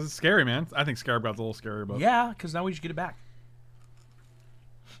Shinobi. It's because it's scary, man. I think Scarab God's a little scary, but Yeah, because now we should get it back.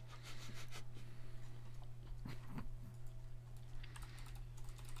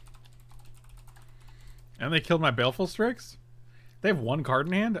 And they killed my Baleful Strix? They have 1 card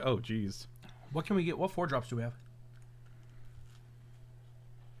in hand? Oh, jeez. What can we get? What 4 drops do we have?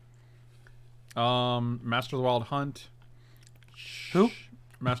 Master of the Wild Hunt. Who?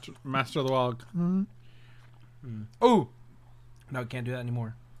 Master of the Wild. Oh! No, can't do that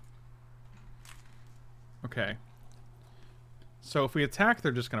anymore. Okay. So if we attack,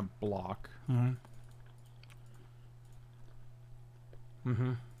 they're just gonna block.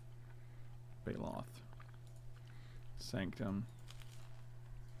 Baloth. Sanctum.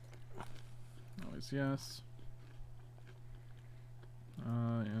 Always yes.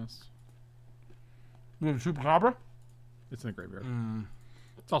 Yes. You have a Super Cabra? It's in the graveyard.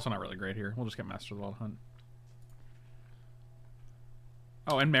 It's also not really great here. We'll just get Master of the Wild Hunt.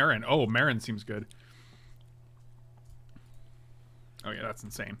 Oh, and Marin. Oh, Marin seems good. Oh, yeah, that's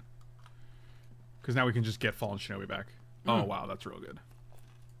insane. Because now we can just get Fallen Shinobi back. Oh, wow, that's real good.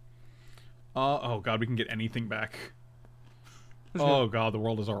 Oh, God, we can get anything back. Oh, God, the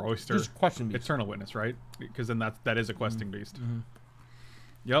world is our oyster. Just question beast. Eternal Witness, right? Because then that is a questing beast.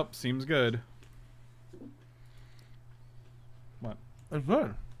 Yep, seems good. What? It's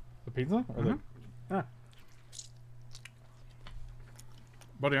good. The pizza? Or the... Ah.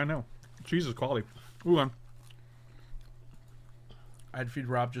 Buddy, I know. Cheese is quality. Ooh, I'd feed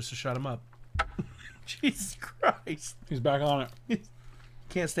Rob just to shut him up. Jesus Christ. he's back on it.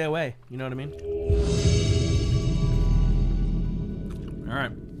 Can't stay away. You know what I mean? All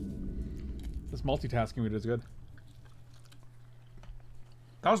right. This multitasking we did is good.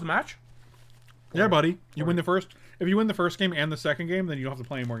 That was the match? Yeah, buddy. You win the first. If you win the first game and the second game, then you don't have to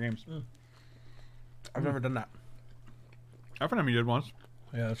play any more games. I've never done that. FNM you did once.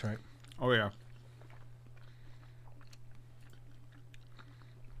 Yeah, that's right. Oh, yeah.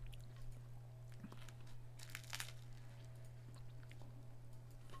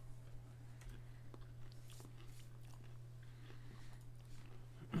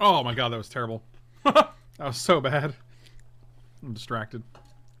 Oh, my God. That was terrible. That was so bad. I'm distracted.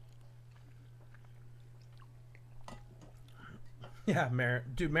 Yeah, Marin.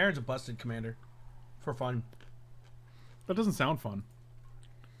 Dude, Marin's a busted commander. For fun. That doesn't sound fun.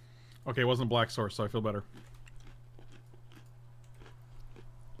 Okay, it wasn't Black Source, so I feel better.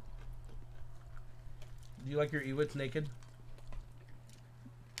 Do you like your Ewits naked?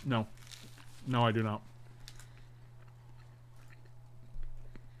 No. No, I do not.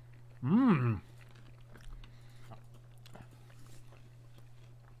 Mmm.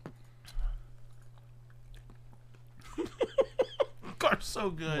 so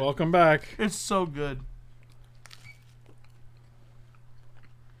good. Welcome back. It's so good.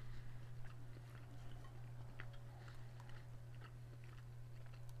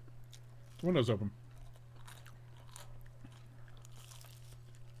 Window's open.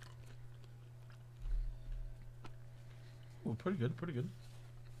 Oh, pretty good. Pretty good.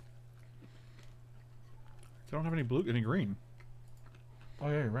 I don't have any blue, any green. Oh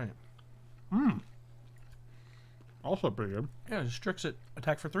yeah, you're right. Also pretty good. Yeah, just tricks it.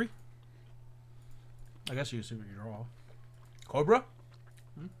 Attack for 3. I guess you can see what you draw. Cobra?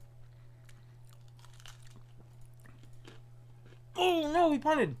 Oh no, we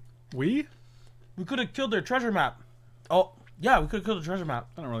punted. We? We could have killed their treasure map. Oh, yeah, we could have killed the treasure map.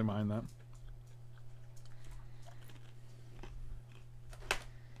 I don't really mind that.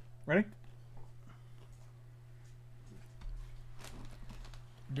 Ready?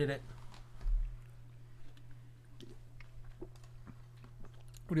 Did it.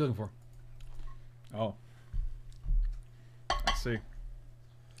 What are you looking for? Oh. I see.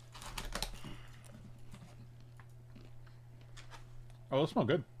 Oh, those smell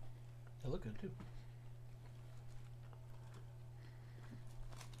good. They look good too.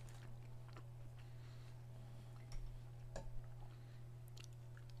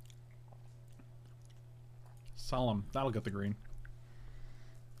 Solemn. That'll get the green.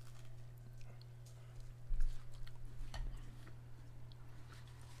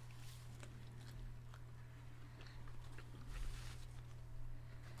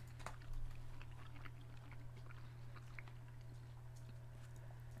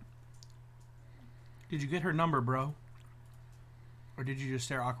 Did you get her number, bro? Or did you just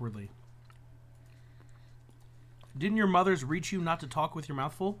stare awkwardly? Didn't your mothers reach you not to talk with your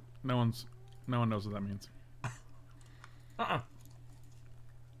mouth full? No one knows what that means.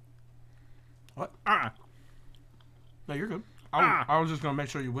 What? Ah! No, you're good. I was just going to make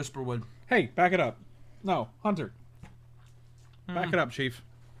sure you whisper would. Hey, back it up. No, Hunter. Back it up, Chief.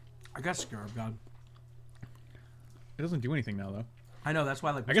 I got scared, God. It doesn't do anything now, though. I know, that's why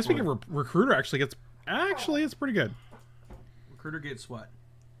I like I guess we whisper can... Recruiter actually gets... Actually, it's pretty good. Recruiter gets what?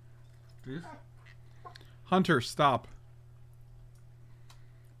 Dude? Hunter, stop.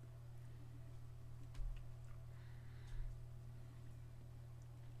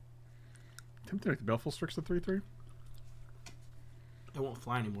 Tempted to make the Belful Strix to 3/3. It won't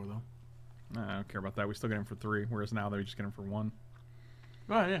fly anymore, though. Nah, I don't care about that. We still get him for 3, whereas now they just get him for 1.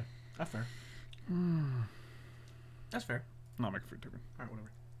 Oh, yeah. That's fair. That's fair. Not make a free token. Alright,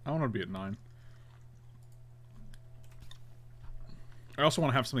 whatever. I want to be at 9. I also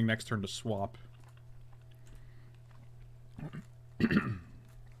want to have something next turn to swap.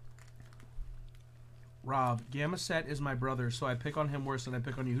 Rob, Gamma Set is my brother, so I pick on him worse than I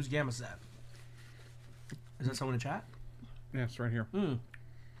pick on you. Who's Gamma Set? Is that someone in chat? Yeah, it's right here.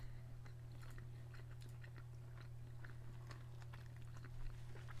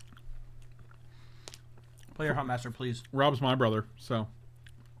 Play your Huntmaster, please. Rob's my brother, so...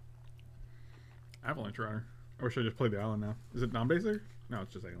 Avalanche Rider. Or should I just play the island now? Is it non-base there? No,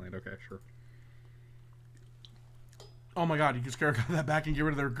 it's just Alien. Okay, sure. Oh my god, you can scare that back and get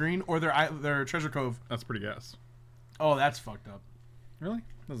rid of their green or their treasure cove. That's pretty gas. Oh, that's fucked up. Really?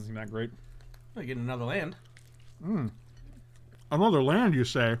 Doesn't seem that great. They get another land. Another land, you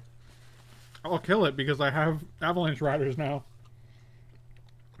say? I'll kill it because I have Avalanche Riders now.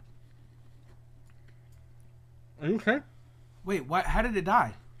 Are you okay? Wait, what? How did it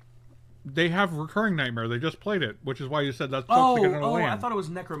die? They have Recurring Nightmare. They just played it, which is why you said that sucks to get another land. I thought it was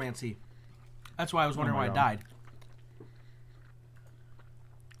Necromancy. That's why I was wondering why it God. died.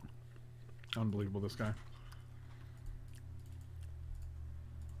 Unbelievable, this guy.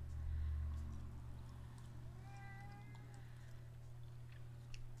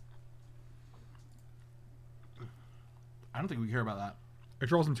 I don't think we care about that. It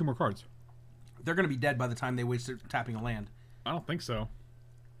draws them 2 more cards. They're going to be dead by the time they waste their tapping a land. I don't think so.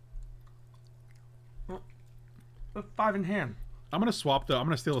 But 5 in hand. I'm gonna swap the. I'm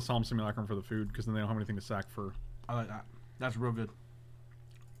gonna steal the Psalm Simulacrum for the food because then they don't have anything to sack for. I like that. That's real good.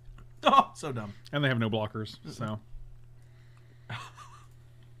 Oh, so dumb. And they have no blockers, so.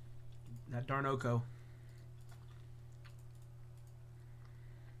 That darn Oko.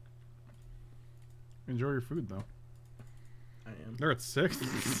 Enjoy your food though. I am. They're at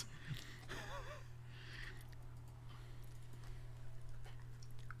 6.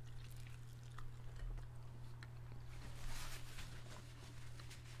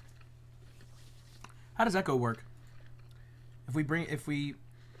 How does Echo work? Do we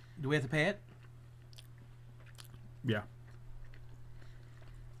have to pay it? Yeah.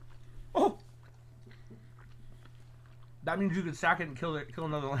 Oh! That means you could stack it and kill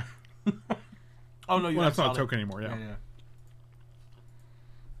another land. Oh no, you Well, have that's not a solid. token anymore. Yeah. Yeah.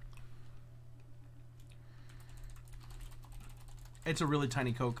 It's a really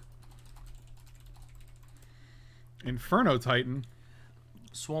tiny Coke. Inferno Titan.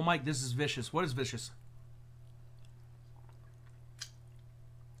 Swole Mike, this is vicious. What is vicious?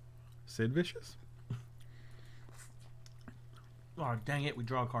 Sid Vicious. Oh dang it! We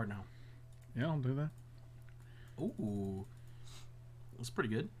draw a card now. Yeah, I'll do that. Ooh, that's pretty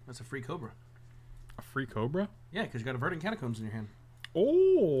good. That's a free Cobra. A free Cobra. Yeah, because you got a Verdant Catacombs in your hand.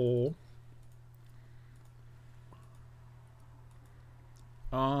 Oh.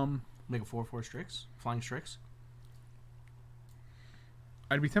 Make a 4/4 Strix, flying Strix.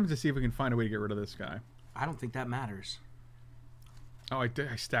 I'd be tempted to see if we can find a way to get rid of this guy. I don't think that matters. Oh, I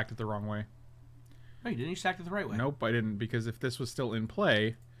stacked it the wrong way. No, you didn't. You stacked it the right way. Nope, I didn't, because if this was still in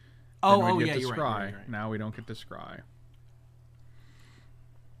play, Oh, then we'd yeah, get to you're scry. right, you're right. Now we don't get to scry.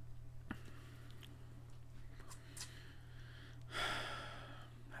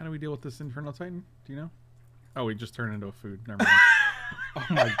 How do we deal with this Infernal Titan? Do you know? Oh, we just turned into a food. Never mind. Oh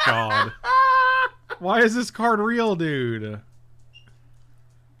my god. Why is this card real, dude?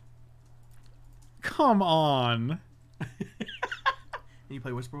 Come on. You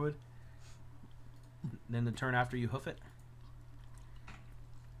play Whisperwood. Then the turn after you hoof it.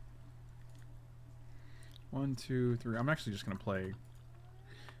 1, 2, 3. I'm actually just gonna play.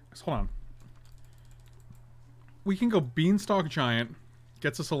 Hold on. We can go Beanstalk Giant.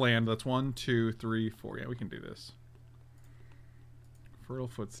 Gets us a land. That's 1, 2, 3, 4. Yeah, we can do this. Fertile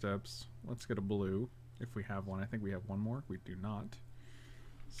Footsteps. Let's get a blue if we have one. I think we have one more. We do not.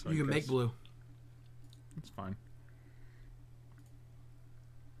 So You can make blue. That's fine.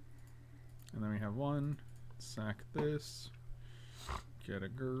 And then we have one. Sack this. Get a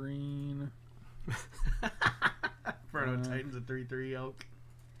green. Inferno Titan's a 3/3 elk.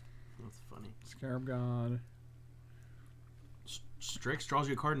 That's funny. Scarab God. Strix draws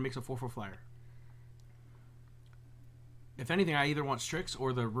you a card and makes a 4/4 flyer. If anything, I either want Strix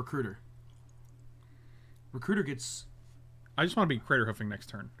or the Recruiter. Recruiter gets... I just want to be Crater Hoofing next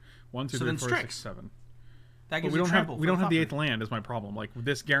turn. 1, 2, So 3, then 4, Strix. 6, 7. That But gives we you don't trample. have for the top 8th land is my problem. Like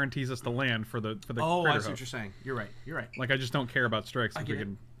this guarantees us the land for the Oh, Crater I see what Hoof. you're saying. You're right. You're right. Like I just don't care about Strix if we get it.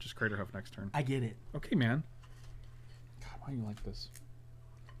 can just Crater Hoof next turn. I get it. Okay, man. God, why do you like this?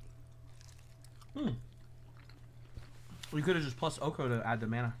 We could have just plus Oko to add the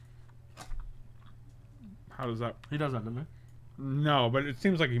mana. How does that? He does that, doesn't he? No, but it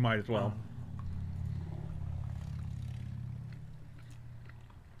seems like he might as well.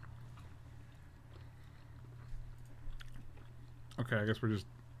 Okay, I guess we're just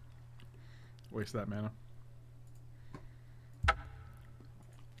waste that mana.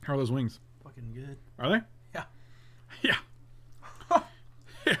 How are those wings? Fucking good. Are they? Yeah. Yeah.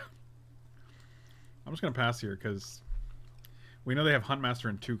 Yeah. I'm just gonna pass here because we know they have Huntmaster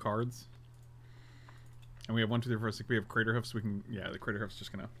in 2 cards, and we have 1, 2, 3, 4, 6. We have Crater Hoof, so we can. Yeah, the Crater Hoof's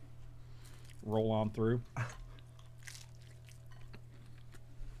just gonna roll on through.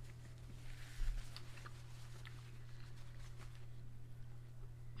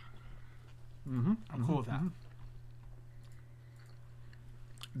 I'm cool with that.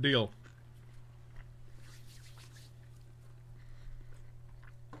 Deal.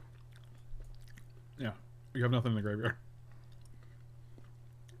 Yeah, you have nothing in the graveyard.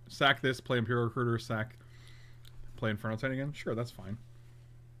 Sack this, play Imperial Recruiter, sack, play Inferno Titan again. Sure, that's fine.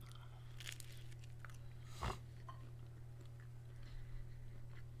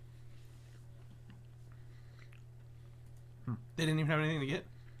 They didn't even have anything to get?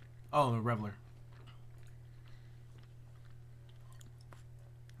 Oh, the Reveler.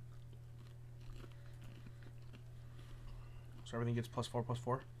 So everything gets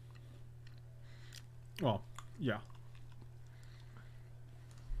 +4/+4? Well, yeah.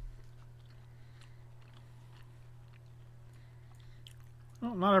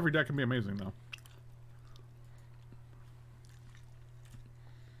 Well, not every deck can be amazing, though.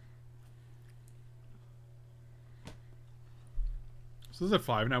 So this is at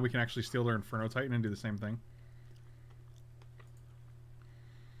 5. Now we can actually steal their Inferno Titan and do the same thing.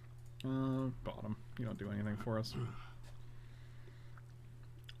 Bottom. You don't do anything for us.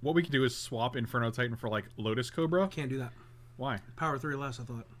 What we can do is swap Inferno Titan for, like, Lotus Cobra. Can't do that. Why? Power 3 or less, I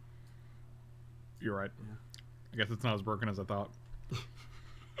thought. You're right. Yeah. I guess it's not as broken as I thought.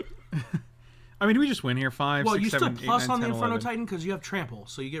 I mean, do we just win here? 5, Well, 6, you 7, still 8, plus 9, on 10, the Inferno 11. Titan because you have Trample,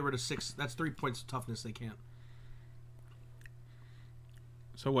 so you get rid of 6. That's 3 points of toughness they can't.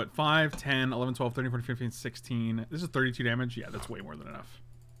 So what? 5, 10, 11, 12, 13, 14, 15, 16. This is 32 damage? Yeah, that's way more than enough.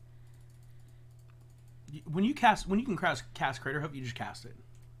 When you can cast Crater Hoof, you just cast it.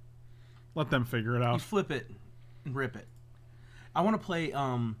 Let them figure it You out. flip it and rip it. I want to play.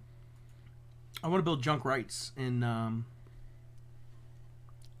 I want to build Junk Rights in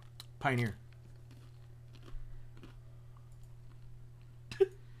Pioneer.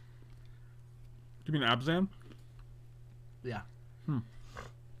 You mean Abzan? Yeah.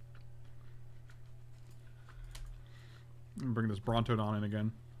 Bring this Brontodon in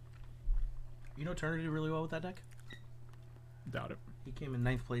again. You know Turner did really well with that deck? Doubt it. He came in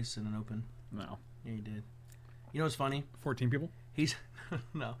 9th place in an open. No. Yeah, he did. You know what's funny? 14 people? He's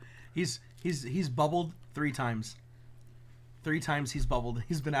no. He's bubbled 3 times. 3 times he's bubbled.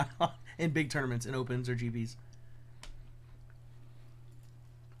 He's been out in big tournaments, in opens or GBs.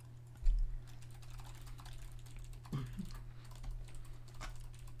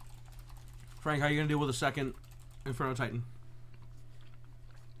 Frank, how are you gonna deal with a second Inferno Titan?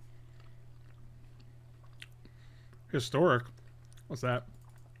 Historic? What's that?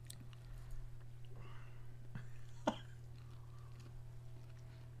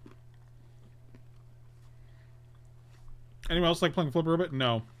 Anyone else like playing Flipper a bit?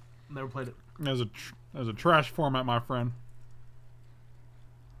 No. Never played it. There's a trash format, my friend.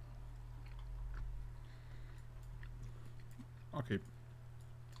 Okay.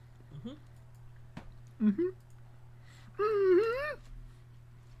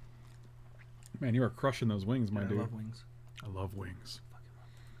 Man, you are crushing those wings, my Yeah, dude. I love wings. I love wings.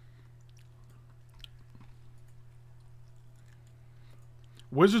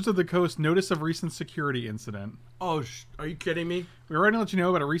 Wizards of the Coast notice of recent security incident. Oh, are you kidding me? We were writing to let you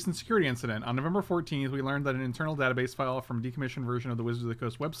know about a recent security incident. On November 14th, we learned that an internal database file from a decommissioned version of the Wizards of the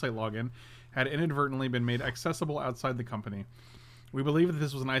Coast website login had inadvertently been made accessible outside the company. We believe that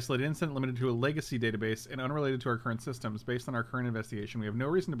this was an isolated incident limited to a legacy database and unrelated to our current systems. Based on our current investigation, we have no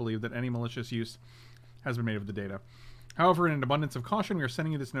reason to believe that any malicious use has been made of the data. However, in an abundance of caution, we are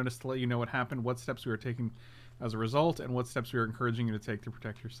sending you this notice to let you know what happened, what steps we are taking as a result, and what steps we are encouraging you to take to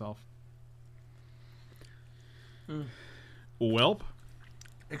protect yourself. Welp.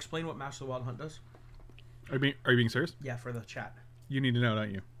 Explain what Master of the Wild Hunt does. Are you being serious? Yeah, for the chat. You need to know,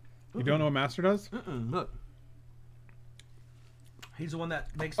 don't you? You don't know what Master does? Look. He's the one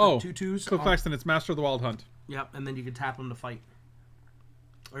that makes the 2/2s. Cliff Claxton, it's Master of the Wild Hunt. Yep, and then you can tap him to fight.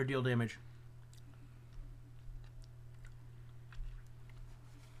 Or deal damage.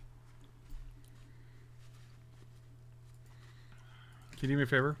 Can you do me a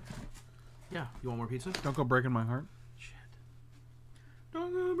favor? Yeah. You want more pizza? Don't go breaking my heart. Shit.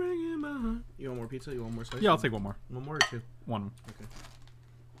 Don't go breaking my heart. You want more pizza? You want more slices? Yeah, I'll take one more. One more or 2? One. Okay.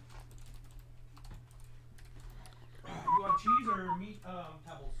 You want cheese or meat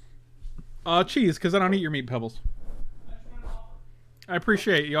pebbles? Cheese, because I don't eat your meat pebbles. I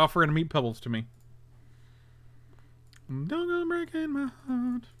appreciate you offering meat pebbles to me. Don't go breaking my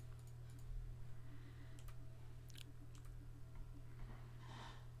heart.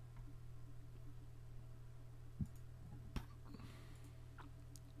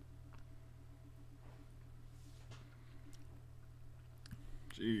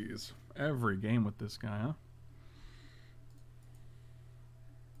 Jeez. Every game with this guy, huh?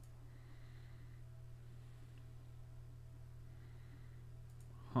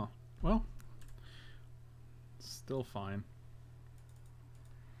 Huh. Well, still fine.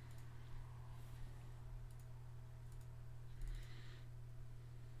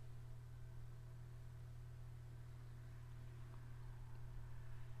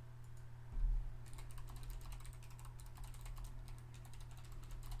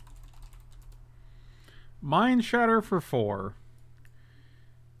 Mind Shatter for 4.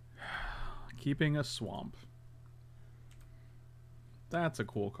 Keeping a Swamp. That's a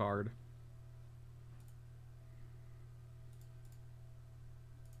cool card.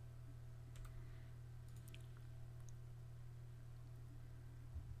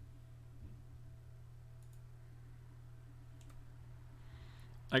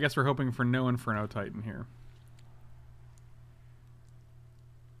 I guess we're hoping for no Inferno Titan here.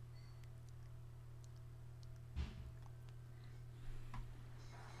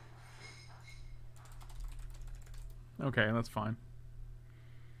 Okay, that's fine.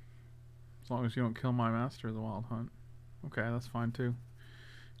 As long as you don't kill my Master of the Wild Hunt. Okay, that's fine too.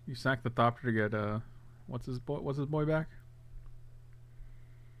 You sack the Thopter to get what's his boy back?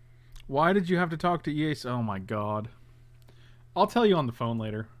 Why did you have to talk to EA? Oh my god. I'll tell you on the phone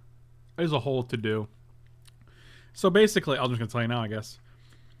later. There's a whole to do. So basically, I'm just gonna tell you now, I guess.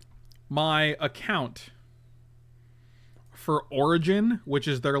 My account for Origin, which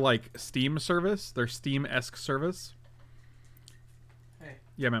is their like Steam service, their Steam-esque service. Hey.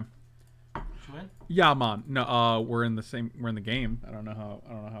 Yeah, man. win? Yeah, man. No, we're in the game. I don't know how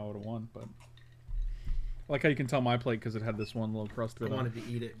I would have won, but I like how you can tell my plate because it had this one little crust I bit on it. wanted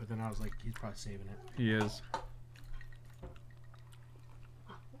to eat it, but then I was like, he's probably saving it. He is.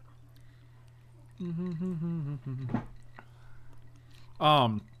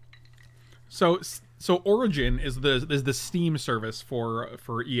 So Origin is the Steam service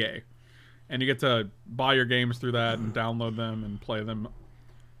for EA, and you get to buy your games through that and download them and play them.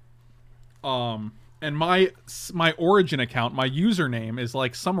 And my Origin account, my username is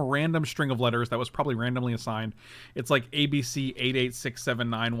like some random string of letters that was probably randomly assigned. It's like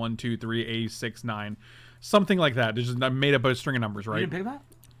ABC88679123A69, something like that. It's just I made up a string of numbers, right? You didn't pick that?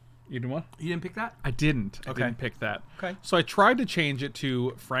 You did what? You didn't pick that? I didn't. Okay. I didn't pick that. Okay. So I tried to change it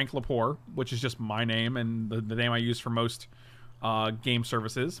to Frank Lepore, which is just my name and the name I use for most game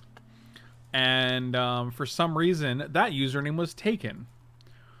services. And for some reason, that username was taken.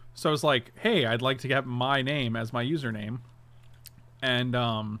 So I was like, hey, I'd like to get my name as my username. And,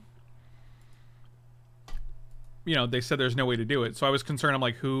 you know, they said there's no way to do it. So I was concerned. I'm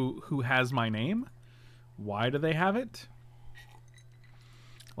like, who has my name? Why do they have it?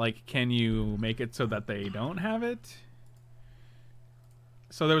 Like, can you make it so that they don't have it?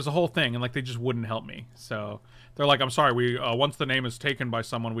 So there was a whole thing, and like they just wouldn't help me. So they're like, I'm sorry, we once the name is taken by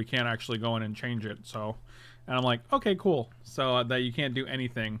someone, we can't actually go in and change it. So, and I'm like, okay, cool. So that you can't do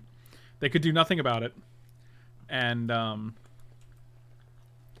anything. They could do nothing about it, and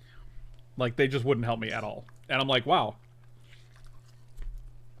like they just wouldn't help me at all. And I'm like, wow.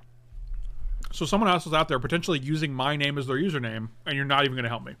 So someone else is out there potentially using my name as their username, and you're not even going to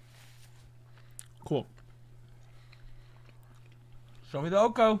help me. Cool. Show me the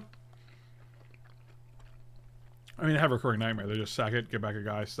Oko. I mean, they have a recurring nightmare. They just sack it, get back a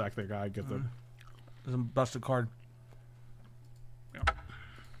guy, sack the guy, get the... There's a busted card. Yeah.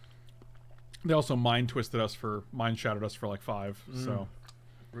 They also mind shadowed us for like 5, so...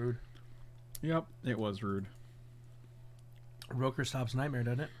 Rude. Yep, it was rude. Roker stops Nightmare,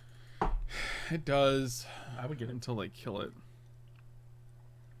 doesn't it? It does. I would get it. Until they kill it.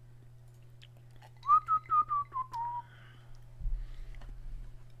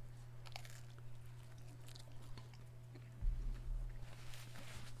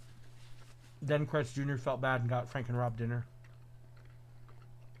 Den Kretz Jr. felt bad and got Frank and Rob dinner.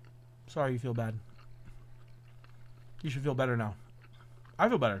 Sorry you feel bad. You should feel better now. I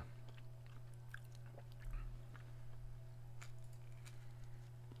feel better.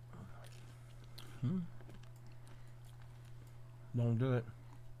 Don't do it.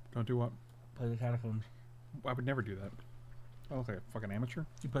 Don't do what? Play the Catacombs. I would never do that. Oh, okay, fucking amateur.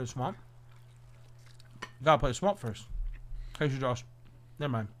 You play the Swamp? You gotta play the Swamp first. Case you Josh.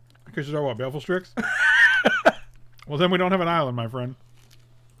 Never mind. Because you talk what, Baleful Strix? Well, then we don't have an island, my friend.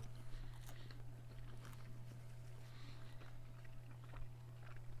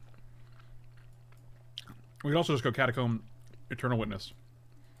 We could also just go Catacomb Eternal Witness.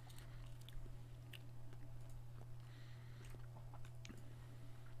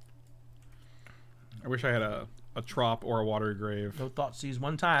 I wish I had a trop or a watery grave. No thought sees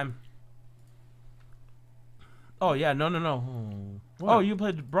one time. Oh, yeah. No. What? Oh, you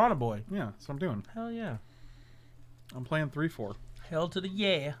played Brawna Boy. Yeah, that's what I'm doing. Hell yeah. I'm playing 3-4. Hell to the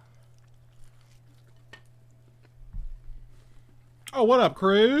yeah. Oh, what up,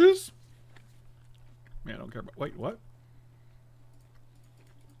 Cruz? Man, I don't care about... Wait, what?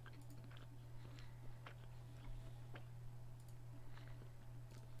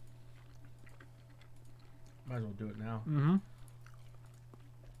 Might as well do it now. Mm-hmm.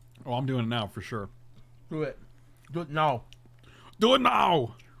 Oh, I'm doing it now for sure. Do it. Do it now. Do it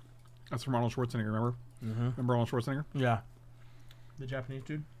now! That's from Arnold Schwarzenegger, remember? Mm-hmm. Remember Arnold Schwarzenegger? Yeah. The Japanese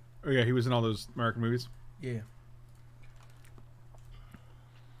dude? Oh, yeah, he was in all those American movies. Yeah.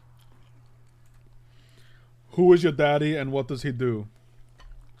 Who is your daddy and what does he do?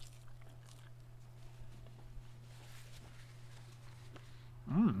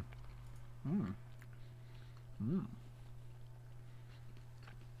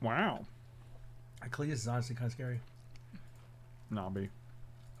 Wow. Cletus is honestly kind of scary. Nobby.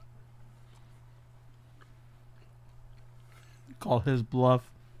 Call his bluff.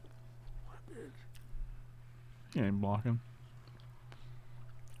 He ain't blocking.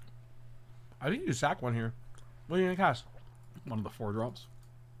 I think you sack one here. What are you going to cast? One of the 4 drops.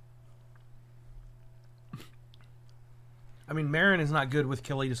 I mean, Marin is not good with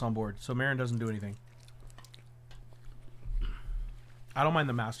Kalitas on board, so Marin doesn't do anything. I don't mind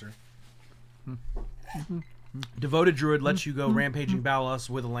the Master. Devoted Druid lets you go Rampaging Balos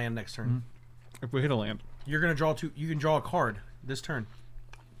with a land next turn. If we hit a land. You're going to draw 2. You can draw a card this turn.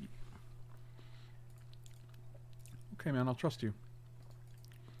 Okay, man, I'll trust you.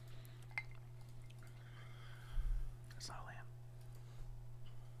 That's not a land.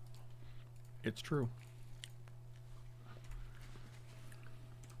 It's true.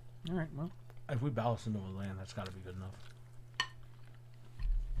 All right, well. If we ballast into a land, that's got to be good enough.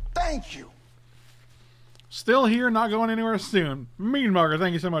 Thank you. Still here, not going anywhere soon. Mean Mugger,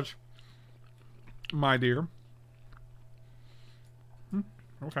 thank you so much, my dear.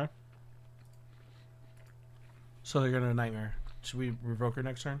 Okay. So they're gonna nightmare. Should we revoke her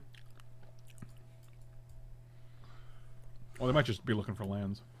next turn? Well, they might just be looking for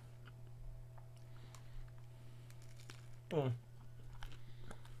lands. Oh.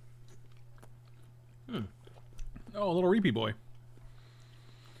 Oh, a little repeat boy.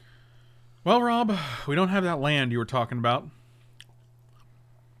 Well, Rob, we don't have that land you were talking about.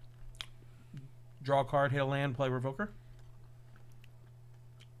 Draw a card, hit a land, play revoker.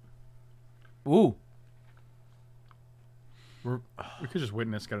 Ooh. We could just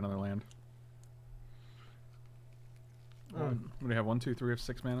witness, get another land. What do we have? 1, 2, 3, we have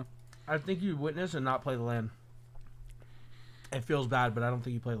 6 mana. I think you witness and not play the land. It feels bad, but I don't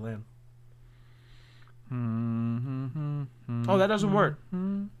think you play the land. Oh, that doesn't work.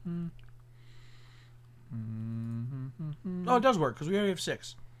 Oh, it does work because we already have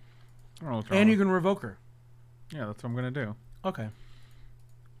 6. Oh, And you can revoke her. Yeah, that's what I'm gonna do. Okay.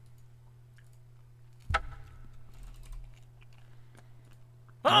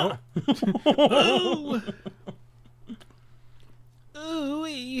 Oh. Ooh.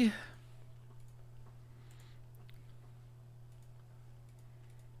 Ooh-wee.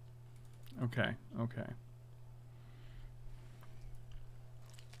 Okay, okay.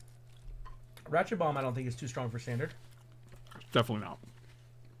 Ratchet Bomb, I don't think is too strong for standard. Definitely not.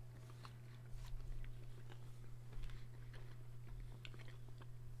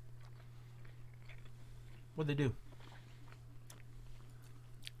 What'd they do?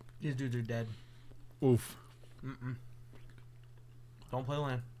 These dudes are dead. Oof. Don't play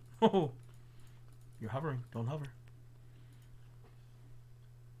land. Oh, you're hovering. Don't hover.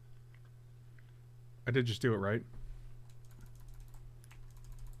 I did just do it right.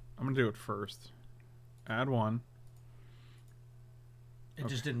 I'm gonna do it first. Add 1. It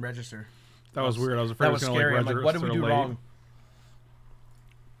just didn't register. That was weird. I was afraid That it was gonna, scary. like, I'm like, what did we register do late. wrong?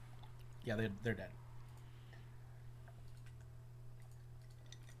 Yeah, they're dead.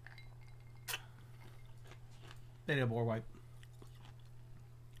 They need a board wipe.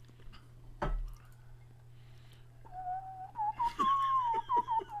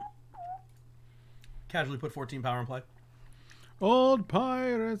 Casually put 14 power in play. Old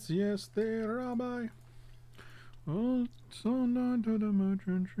pirates, yes, they're rabbi. Old sold on to the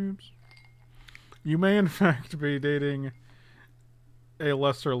merchant ships. You may, in fact, be dating a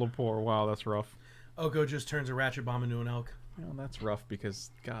lesser Lepore. Wow, that's rough. Oko just turns a Ratchet Bomb into an elk. Well, that's rough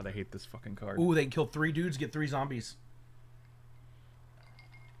because, God, I hate this fucking card. Ooh, they can kill 3 dudes, get 3 zombies.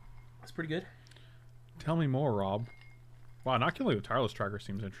 That's pretty good. Tell me more, Rob. Wow, not killing a Tireless Tracker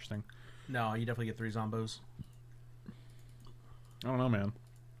seems interesting. No, you definitely get 3 zombos. I don't know, man.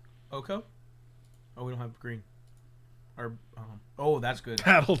 Oko? Oh, we don't have green. Or, oh, that's good.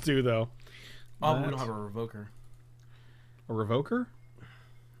 That'll do, though. Oh, we don't have a revoker. A Revoker?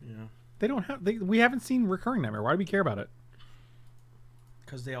 Yeah. They don't have... we haven't seen Recurring Nightmare. Why do we care about it?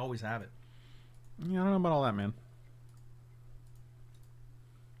 Because they always have it. Yeah, I don't know about all that, man.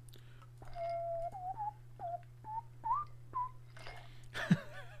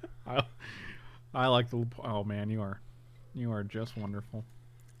 I like the... Oh, man, you are just wonderful.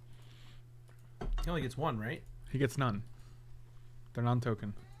 He only gets 1, right? He gets none. They're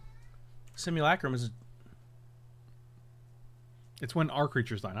non-token. Simulacrum is... It's when our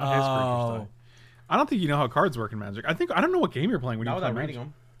creatures die, not his creatures die. I don't think you know how cards work in Magic. I don't know what game you're playing when Not you play without reading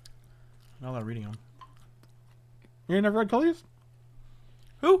Magic. them. Not without reading them. You ain't never read Cullies?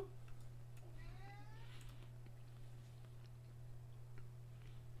 Who?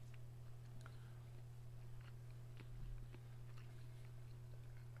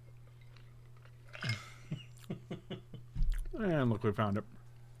 And look, we found it.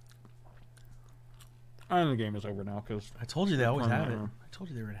 And the game is over now because I told you they always have it. Yeah. I told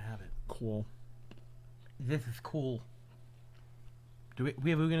you they were going to have it. cool. This is cool. Do we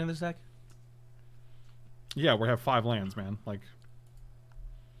have Ugin in this deck? Yeah, we have 5 lands, man. Like,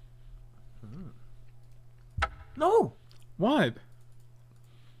 No! what?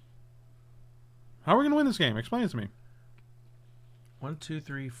 How are we gonna win this game? Explain it to me. 1, 2,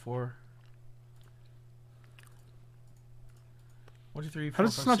 3, 4. 1, 2, 3, 4. How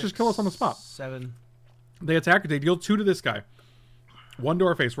does this not just kill us on the spot? 7. They attack. They deal 2 to this guy. One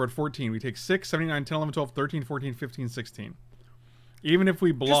door face, we're at 14. We take 6, 79, 10, 11, 12, 13, 14, 15, 16. Even if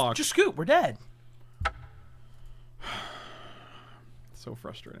we block... Just scoot. We're dead. So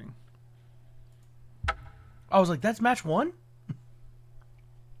frustrating. I was like, that's match 1?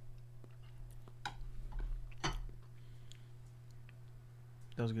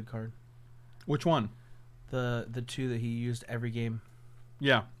 That was a good card. Which one? The 2 that he used every game.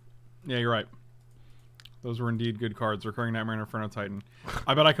 Yeah. Yeah, you're right. Those were indeed good cards. Recurring Nightmare and Inferno Titan.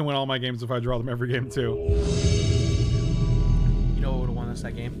 I bet I can win all my games if I draw them every game, too. You know what would have won us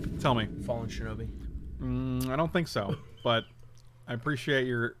that game? Tell me. Fallen Shinobi. I don't think so, but I appreciate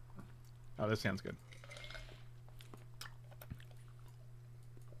your... Oh, this hand's good.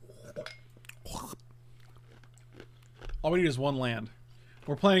 All we need is one land.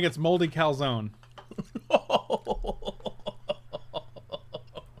 We're playing against Moldy Calzone.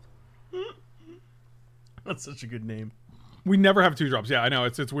 That's such a good name. We never have 2-drops. Yeah, I know.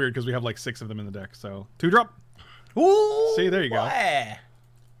 It's weird because we have like 6 of them in the deck. So 2-drop. Ooh, See, there you go. Boy.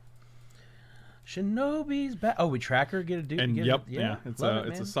 Shinobi's back. Oh, we track her, get a dude. And yep, yeah, it's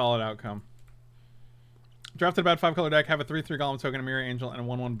a solid outcome. Drafted a bad 5-color deck. Have a 3/3 Golem token, a Mirror Angel, and a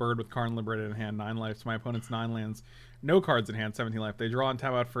 1/1 bird with Karn Liberated in hand. 9 life. So my opponent's 9 lands, no cards in hand. 17 life. They draw and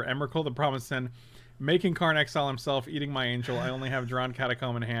tap out for Emrakul the Promised Sin, making Karn exile himself, eating my angel. I only have Drowned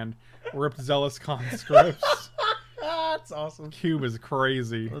Catacomb in hand. Ripped Zealous Conscripts. That's awesome. Cube is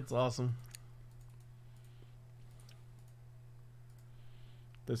crazy. That's awesome.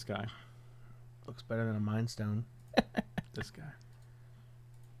 This guy. Looks better than a Mind Stone. This guy.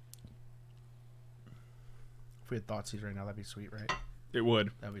 If we had Thoughtseize right now, that'd be sweet, right? It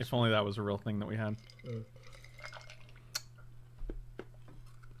would. That'd be If sweet. only that was a real thing that we had.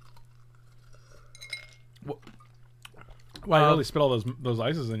 Wow, you really spit all those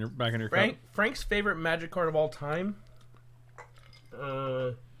ices in your back in your cup. Frank's favorite Magic card of all time.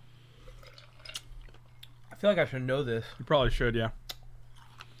 I feel like I should know this. You probably should, yeah.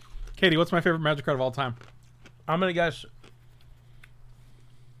 Katie, what's my favorite Magic card of all time? I'm gonna guess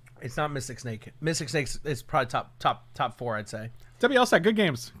it's not Mystic Snake. Mystic Snake is probably top 4, I'd say. WLSAT, good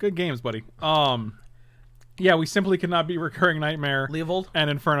games. Good games, buddy. Yeah, we simply could not beat Recurring Nightmare Leovold? and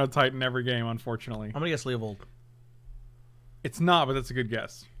Inferno Titan every game, unfortunately. I'm gonna guess Leovold. It's not, but that's a good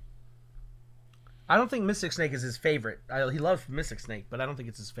guess. I don't think Mystic Snake is his favorite. He loves Mystic Snake, but I don't think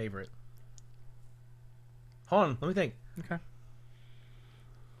it's his favorite. Hold on, let me think. Okay.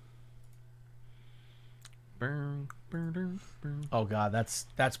 Oh god,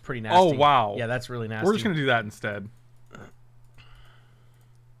 that's pretty nasty. Oh wow. Yeah, that's really nasty. We're just gonna do that instead.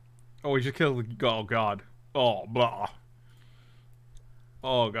 Oh, we just killed. Oh god. Oh blah.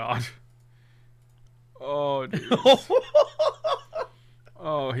 Oh god. Oh dude.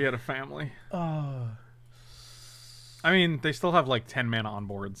 Oh, he had a family. Oh. I mean, they still have like 10 mana on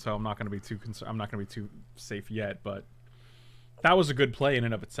board, so I'm not gonna be too I'm not gonna be too safe yet. But that was a good play in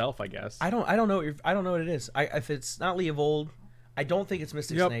and of itself, I guess. I don't know what it is. If it's not Leovold, I don't think it's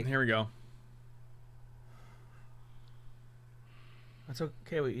Mystic Snake. Here we go. That's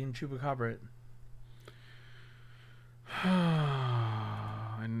okay. We can Chupacabra it.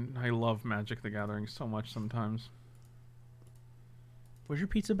 And I love Magic the Gathering so much sometimes. Was your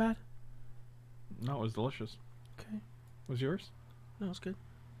pizza bad? No, it was delicious. Okay. Was yours? No, it's good.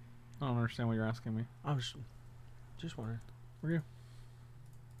 I don't understand what you're asking me. I was just wondering. Were you?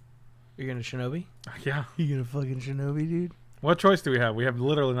 You're gonna Shinobi? Yeah. You gonna fucking Shinobi, dude? What choice do we have? We have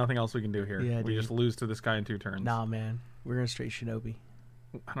literally nothing else we can do here. Yeah, we dude. just lose to this guy in 2 turns. Nah, man. We're gonna straight Shinobi.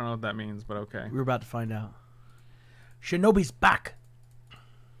 I don't know what that means, but okay. We're about to find out. Shinobi's back.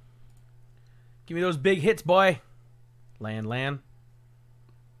 Give me those big hits, boy. Land.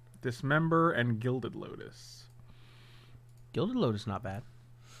 Dismember and Gilded Lotus. Gilded Lotus not bad.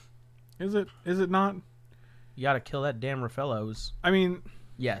 Is it? Is it not? You gotta kill that damn Rafellos. I mean...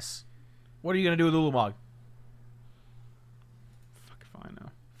 Yes. What are you gonna do with Ulamog? Fuck if I know.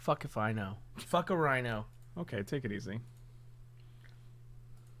 Fuck if I know. Fuck a rhino. Okay, take it easy.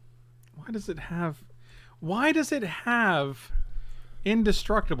 Why does it have... Why does it have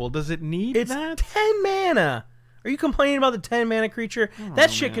Indestructible? Does it need It's that? 10 mana. Are you complaining about the 10 mana creature? Oh,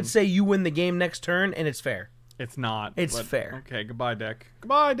 That shit man. could say you win the game next turn, and it's fair. It's not. It's but- fair. Okay, goodbye, deck.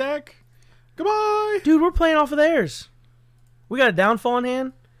 Goodbye, deck. Goodbye. Dude, we're playing off of theirs. We got a downfall in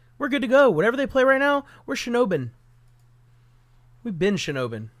hand. We're good to go. Whatever they play right now, we're Shinobin. We've been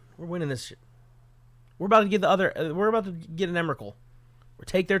Shinobin. We're winning this shit. We're about to get we're about to get an Emrakul. We'll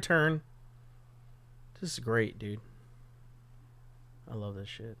take their turn. This is great, dude. I love this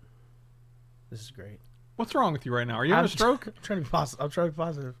shit. This is great. What's wrong with you right now? Are you having a stroke? I'm trying to be positive. I'm trying to be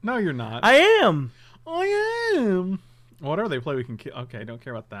positive. No, you're not. I am. I am. Whatever they play, we can kill. Okay, don't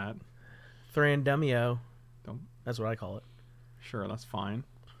care about that. Thrandomio. Don't. That's what I call it. Sure, that's fine.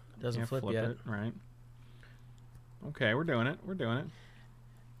 Doesn't Can't flip yet. it, right? Okay, we're doing it. We're doing it.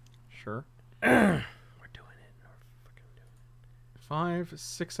 Sure. We're doing it. We're fucking doing it. 5,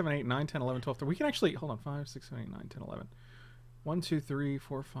 6, 7, 8, 9, 10, 11, 12. We can actually hold on. 5, 6, 7, 8, 9, 10, 11. 1, 2, 3,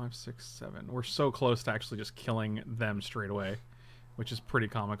 4, 5, 6, 7. We're so close to actually just killing them straight away, which is pretty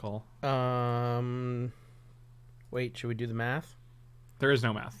comical. Wait, should we do the math? There is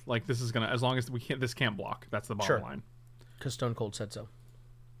no math. Like, this is gonna, as long as we can't, this can't block. That's the bottom line. Because Stone Cold said so.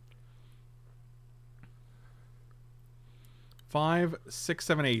 5, 6,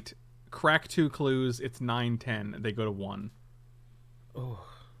 7, 8. Crack 2 clues. It's 9, 10. They go to 1. Oh.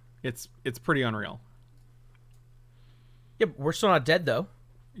 It's pretty unreal. Yeah, but we're still not dead though.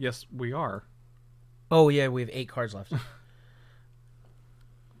 Yes, we are. Oh yeah, we have 8 cards left.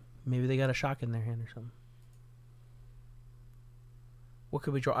 Maybe they got a shock in their hand or something. What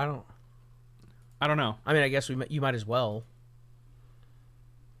could we draw? I don't know. I mean, I guess you might as well.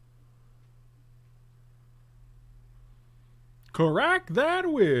 Crack that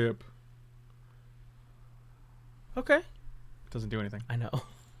whip. Okay. Doesn't do anything. I know. All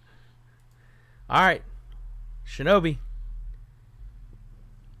right. Shinobi.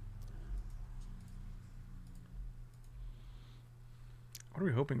 What are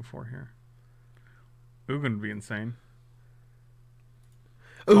we hoping for here? Ugin would be insane.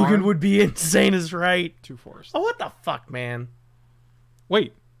 Ugin would be insane is right. 2 forests. Oh, what the fuck, man?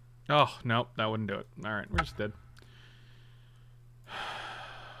 Wait. Oh, nope. That wouldn't do it. All right. We're just dead.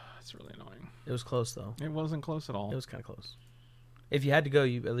 That's really annoying. It was close, though. It wasn't close at all. It was kind of close. If you had to go,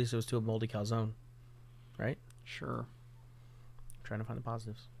 at least it was to a moldy calzone. Right? Sure. Trying to find the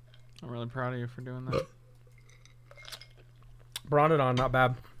positives. I'm really proud of you for doing that. Bronodon, not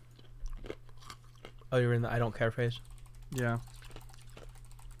bad. Oh, you're in the I don't care phase? Yeah.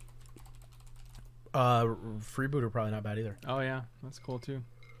 Freebooter probably not bad either. Oh, yeah. That's cool, too.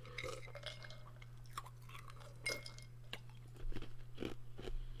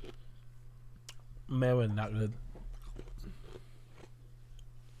 Man, not good.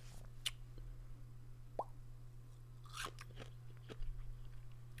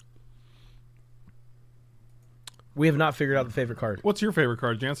 We have not figured out the favorite card. What's your favorite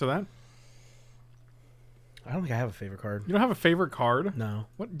card? Did you answer that? I don't think I have a favorite card. You don't have a favorite card? No.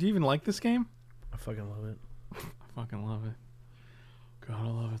 What? Do you even like this game? I fucking love it. I fucking love it. God, I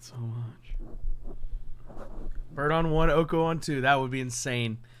love it so much. Bird on 1, Oko on 2. That would be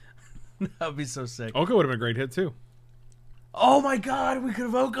insane. That would be so sick. Oko would have been a great hit, too. Oh my god, we could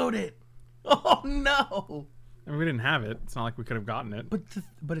have Oko'd it. Oh no. I mean, we didn't have it. It's not like we could have gotten it.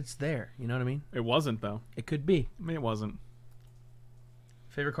 But it's there. You know what I mean? It wasn't, though. It could be. I mean, it wasn't.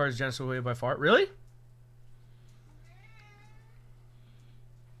 Favorite card is Genesis Wave by far. Really?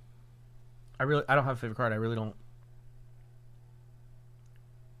 I don't have a favorite card. I really don't.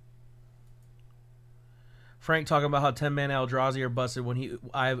 Frank talking about how 10-man Eldrazi are busted when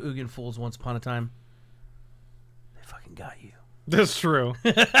I have Ugin fools once upon a time. They fucking got you. That's true.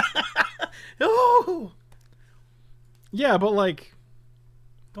 Oh! Yeah, but like...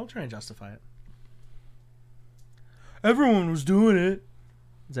 Don't try and justify it. Everyone was doing it.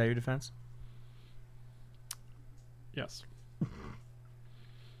 Is that your defense? Yes.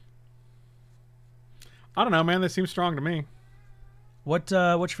 I don't know, man. They seem strong to me. What's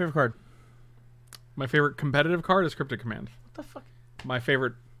your favorite card? My favorite competitive card is Cryptic Command. What the fuck? My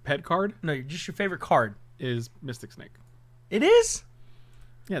favorite pet card No, just your favorite card. is Mystic Snake. It is?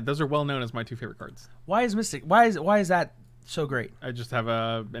 Yeah, those are well known as my 2 favorite cards. Why is Mystic? Why is that so great? I just have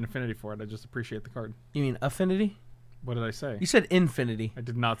an affinity for it. I just appreciate the card. You mean affinity? What did I say? You said infinity. I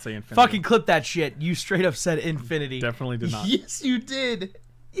did not say infinity. Fucking clip that shit. You straight up said infinity. Definitely did not. Yes, you did.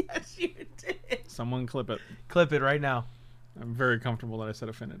 Yes, you did. Someone clip it. Clip it right now. I'm very comfortable that I said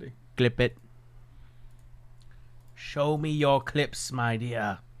affinity. Clip it. Show me your clips, my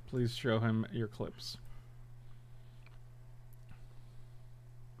dear. Please show him your clips.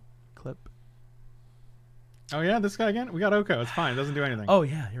 Clip. Oh yeah, this guy again? We got Oko. It's fine. It doesn't do anything. Oh,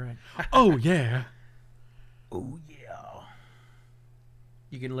 yeah, you're right. Oh yeah. Oh, yeah.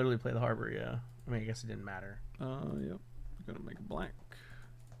 You can literally play the harbor, yeah. I mean, I guess it didn't matter. Yep. I'm gonna make a black.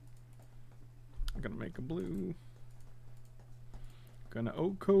 I'm gonna make a blue. Gonna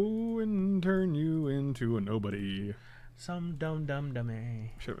Oko and turn you into a nobody. Some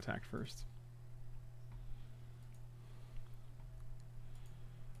dummy. Should have attacked first.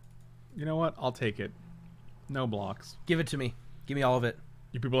 You know what? I'll take it. No blocks. Give it to me. Give me all of it.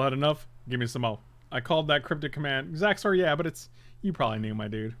 You people had enough? Give me some more. I called that Cryptic Command. Zaxar, yeah, but it's... You probably knew, my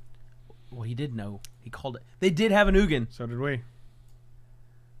dude. Well, he did know. He called it. They did have an Ugin. So did we.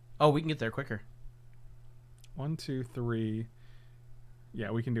 Oh, we can get there quicker. 1, 2, 3.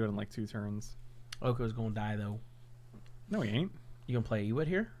 Yeah, we can do it in like 2 turns. Oko's gonna die though. No, he ain't. You gonna play Ewit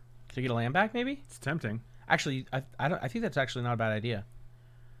here? To get a land back, maybe? It's tempting. Actually, I think that's actually not a bad idea.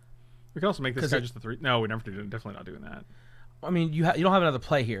 We could also make this 'Cause guy it- just a 3. No, we never do. Definitely not doing that. I mean, you don't have another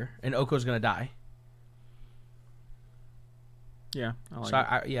play here, and Oko's gonna die. Yeah, I like So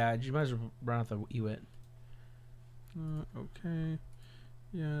it. yeah, you might as well run out the Ewit. Okay.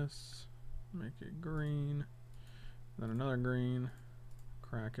 Yes. Make it green. Then another green.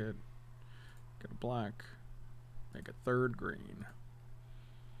 Crack it. Get a black. Make a third green.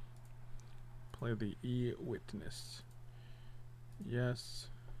 Play the E-Witness. Yes.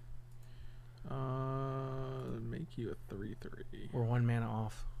 Make you a 3/3. We're 1 mana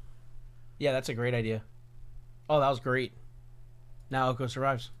off. Yeah, that's a great idea. Oh, that was great. Now Oko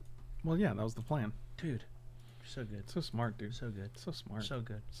survives. Well, yeah, that was the plan. Dude, you're so good. So smart, dude. So good. So smart. So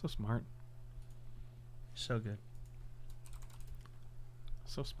good. So smart. So good.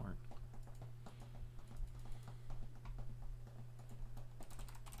 So smart.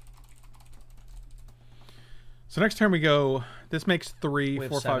 So next turn we go. This makes 3, We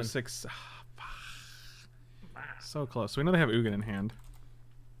have 4, 5, 7. 6. So close. So we know they have Ugin in hand.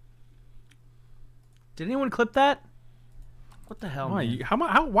 Did anyone clip that? What the hell, Why?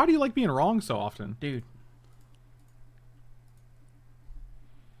 man? Why do you like being wrong so often? Dude.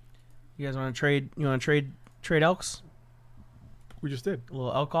 You guys want to trade? You want to trade elks? We just did. A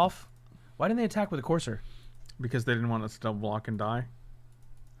little elk off? Why didn't they attack with a courser? Because they didn't want us to double block and die.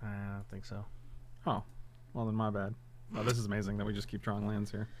 I don't think so. Oh. Well, then my bad. Oh, this is amazing that we just keep drawing lands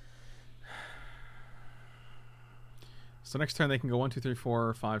here. So next turn they can go 1, 2, 3,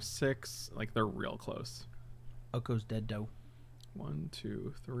 4, 5, 6. Like, they're real close. Oko's dead, though. 1,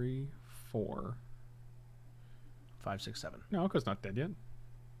 2, 3, 4. 5, 6, 7. No, Oko's not dead yet.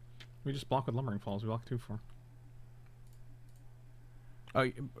 We just block with Lumbering Falls. We block 2, 4. Oh,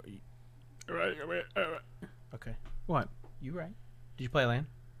 okay. What? You right. Did you play a land?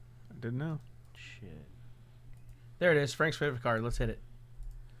 I didn't know. Shit. There it is. Frank's favorite card. Let's hit it.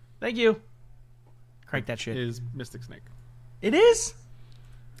 Thank you. Crank that shit. Is Mystic Snake. It is?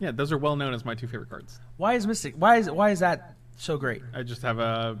 Yeah, those are well known as my 2 favorite cards. Why is Mystic? Why is that so great? I just have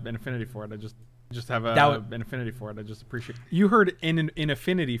an affinity for it. I just have an affinity for it. I just appreciate. You heard an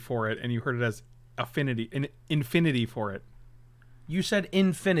affinity for it, and you heard it as an infinity for it. You said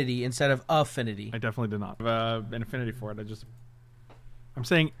infinity instead of affinity. I definitely did not. I have an affinity for it. I'm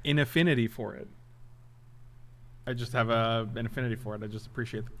saying an affinity for it. I just have an affinity for it. I just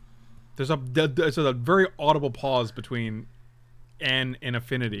appreciate. There's a very audible pause between an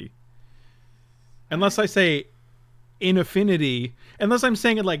affinity. Unless I say in affinity, unless I'm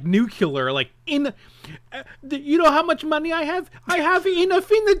saying it like nuclear, like in. You know how much money I have? I have in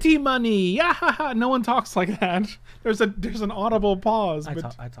affinity money. Yeah, no one talks like that. There's an audible pause. I But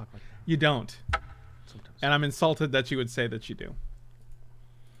talk like that you don't, sometimes. and I'm insulted that you would say that you do.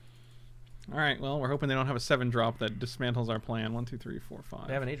 All right, well, we're hoping they don't have a 7 drop that dismantles our plan. 1, 2, 3, 4, 5.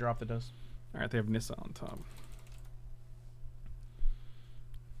 They have an 8 drop that does. All right, they have Nissa on top.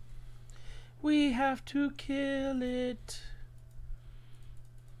 We have to kill it.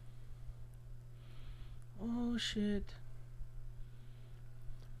 Oh shit.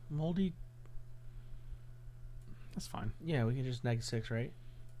 Moldy. That's fine. Yeah, we can just -6, right?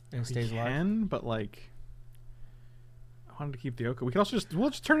 And it We stays alive. can, but like, I wanted to keep the Oko. We can also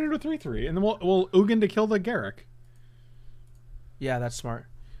we'll just turn it into a 3/3, and then we'll Ugin to kill the Garruk. Yeah, that's smart.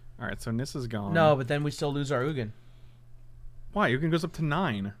 All right, so Nissa's gone. No, but then we still lose our Ugin. Why? Ugin goes up to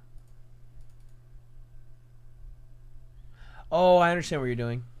 9. Oh, I understand what you're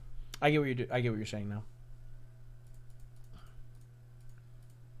doing. I get what I get what you're saying now.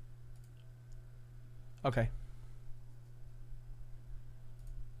 Okay.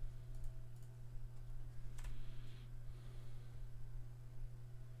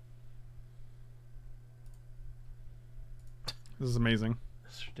 This is amazing.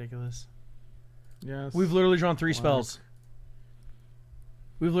 That's ridiculous. Yes. We've literally drawn 3 Black. spells.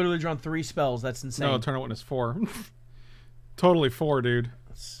 We've literally drawn 3 spells. That's insane. No, Eternal Witness 4. Totally 4, dude.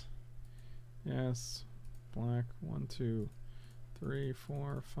 That's- Yes. Black. 1, 2, 3,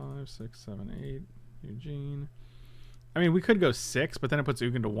 4, 5, 6, 7, 8. Eugene. I mean, we could go 6, but then it puts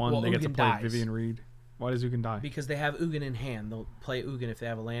Ugin to 1. Well, They get to Ugin play dies. Vivian Reed. Why does Ugin die? Because they have Ugin in hand. They'll play Ugin if they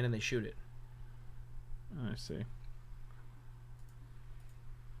have a land and they shoot it. I see.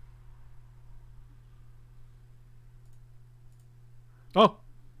 Oh!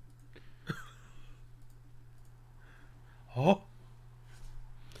 Oh.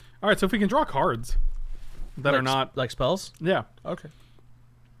 All right, so if we can draw cards that Like are not... like spells. Yeah, Okay.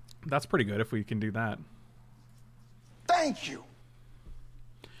 that's pretty good if we can do that. Thank you.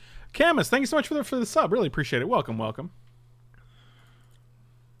 Camus, thank you so much for the sub. Really appreciate it. Welcome, welcome.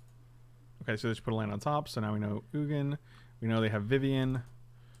 Okay, so they just put a land on top. So now we know Ugin. We know they have Vivian.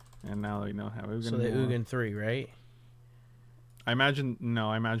 And now they know have Ugin. So they Ugin 3, right? I imagine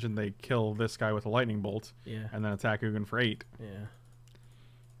they kill this guy with a lightning bolt. Yeah. And then attack Ugin for 8. Yeah.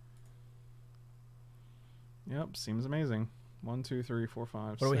 Yep, seems amazing. 1, 2, 3, 4, 5,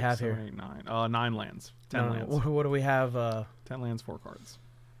 What do we 6, have 7, here? 8, 9. 9 lands. 10 No, lands. What do we have 10 lands, 4 cards.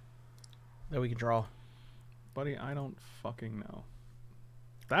 that we can draw? Buddy, I don't fucking know.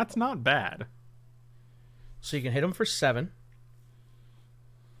 That's not bad. So you can hit them for 7.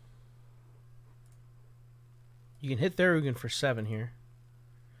 You can hit their Ugin for 7 here.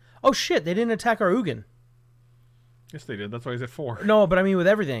 Oh shit, they didn't attack our Ugin. Yes, they did. That's why he's at 4. No, but I mean with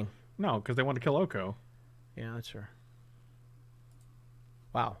everything. No, because they wanted to kill Oko. Yeah, that's fair.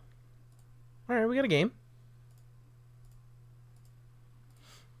 Wow. Alright, we got a game.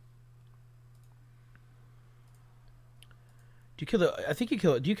 Do you kill the... I think you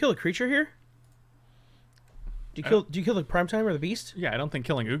kill it. Do you kill a creature here? Do you kill the Primetime or the Beast? Yeah, I don't think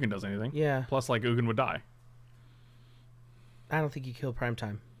killing Ugin does anything. Yeah. Plus, like, Ugin would die. I don't think you kill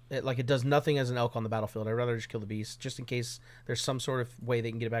Primetime. It does nothing as an elk on the battlefield. I'd rather just kill the Beast, just in case there's some sort of way they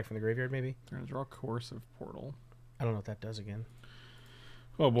can get it back from the graveyard, maybe. They're going to draw a Coercive Portal. I don't know what that does again.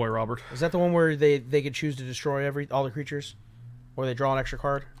 Oh boy, Robert. Is that the one where they could choose to destroy all the creatures? Or they draw an extra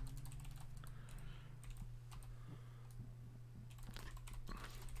card?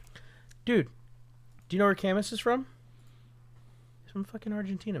 Dude, do you know where Camus is from? He's from fucking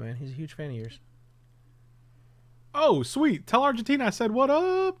Argentina, man. He's a huge fan of yours. Oh, sweet. Tell Argentina I said what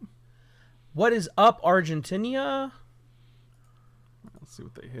up. What is up, Argentina? Let's see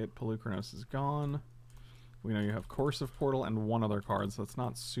what they hit. Pelucranos is gone. We know you have Coercive Portal and 1 other card, so it's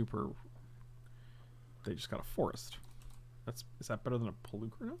not super... They just got a Forest. Is that better than a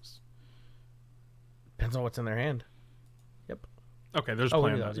Pelucranos? Depends on what's in their hand. Yep. Okay, there's Oh,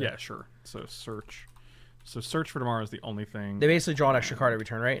 plenty look of at that. those, Yeah, sure. So search. So search for tomorrow is the only thing. They basically draw an extra card every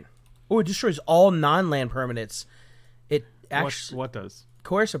turn, right? Oh, it destroys all non-land permanents. It actually... What does?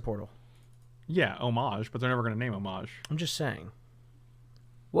 Coercive Portal. Yeah, Homage, but they're never going to name Homage. I'm just saying.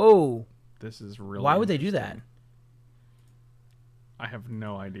 Whoa. This is really... Why would they do that? I have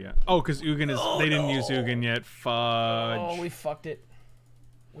no idea. Oh, because Ugin is... they didn't use Ugin yet. Fudge. Oh, we fucked it.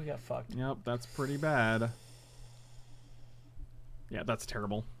 We got fucked. Yep, that's pretty bad. Yeah, that's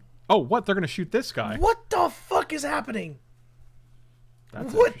terrible. Oh, what? They're going to shoot this guy. What the fuck is happening?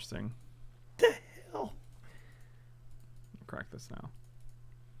 That's What? interesting. The hell? Crack this now.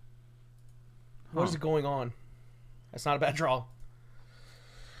 What is going on? That's not a bad draw.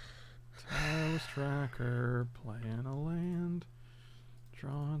 Toast Tracker, playing a land.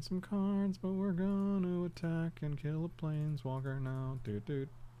 Drawing some cards, but we're gonna attack and kill a planeswalker now. Dude.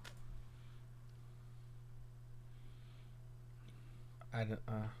 I don't,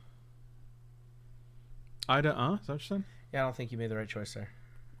 Is that what you said? yeah, I don't think you made the right choice there.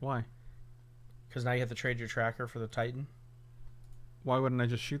 Why? Because now you have to trade your tracker for the Titan. Why wouldn't I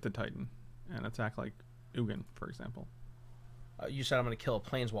just shoot the Titan and attack, like, Ugin, for example? You said I'm going to kill a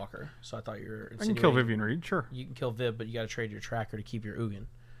planeswalker, so I thought you were I can kill insinuating Vivian Reed, sure. You can kill Viv, but you got to trade your tracker to keep your Ugin,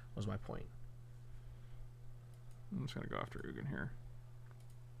 was my point. I'm just gonna go after Ugin here.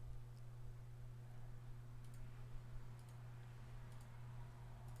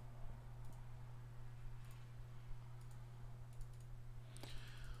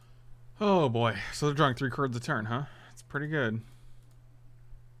 Oh boy, so they're drawing 3 cards a turn, huh? It's pretty good.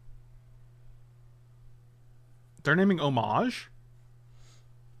 They're naming Homage?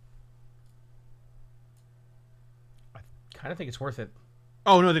 I kind of think it's worth it.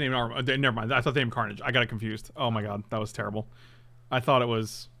 Oh no, they named never mind. I thought they named Carnage. I got it confused. Oh my god, that was terrible. I thought it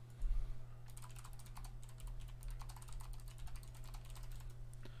was...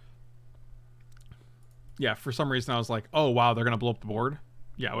 Yeah, for some reason I was like, oh wow, they're gonna blow up the board.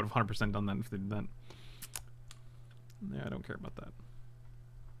 Yeah, I would have 100% done that if they did that. Yeah, I don't care about that.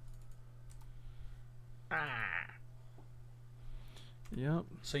 Yep.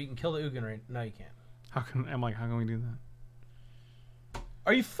 So you can kill the Ugin right? No, you can't. How can we do that?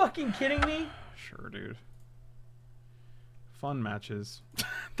 Are you fucking kidding me? Sure, dude. Fun matches.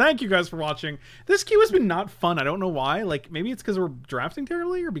 Thank you guys for watching. This queue has been not fun. I don't know why. Like, maybe it's because we're drafting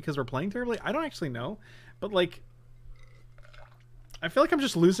terribly or because we're playing terribly. I don't actually know. But, like, I feel like I'm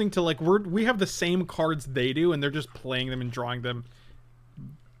just losing to, like, we have the same cards they do, and they're just playing them and drawing them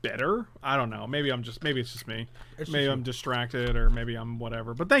better. I don't know. Maybe it's just me. It's Maybe just I'm distracted, or maybe I'm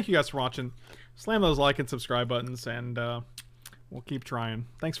whatever. But thank you guys for watching. Slam those like and subscribe buttons, and we'll keep trying.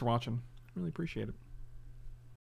 Thanks for watching. Really appreciate it.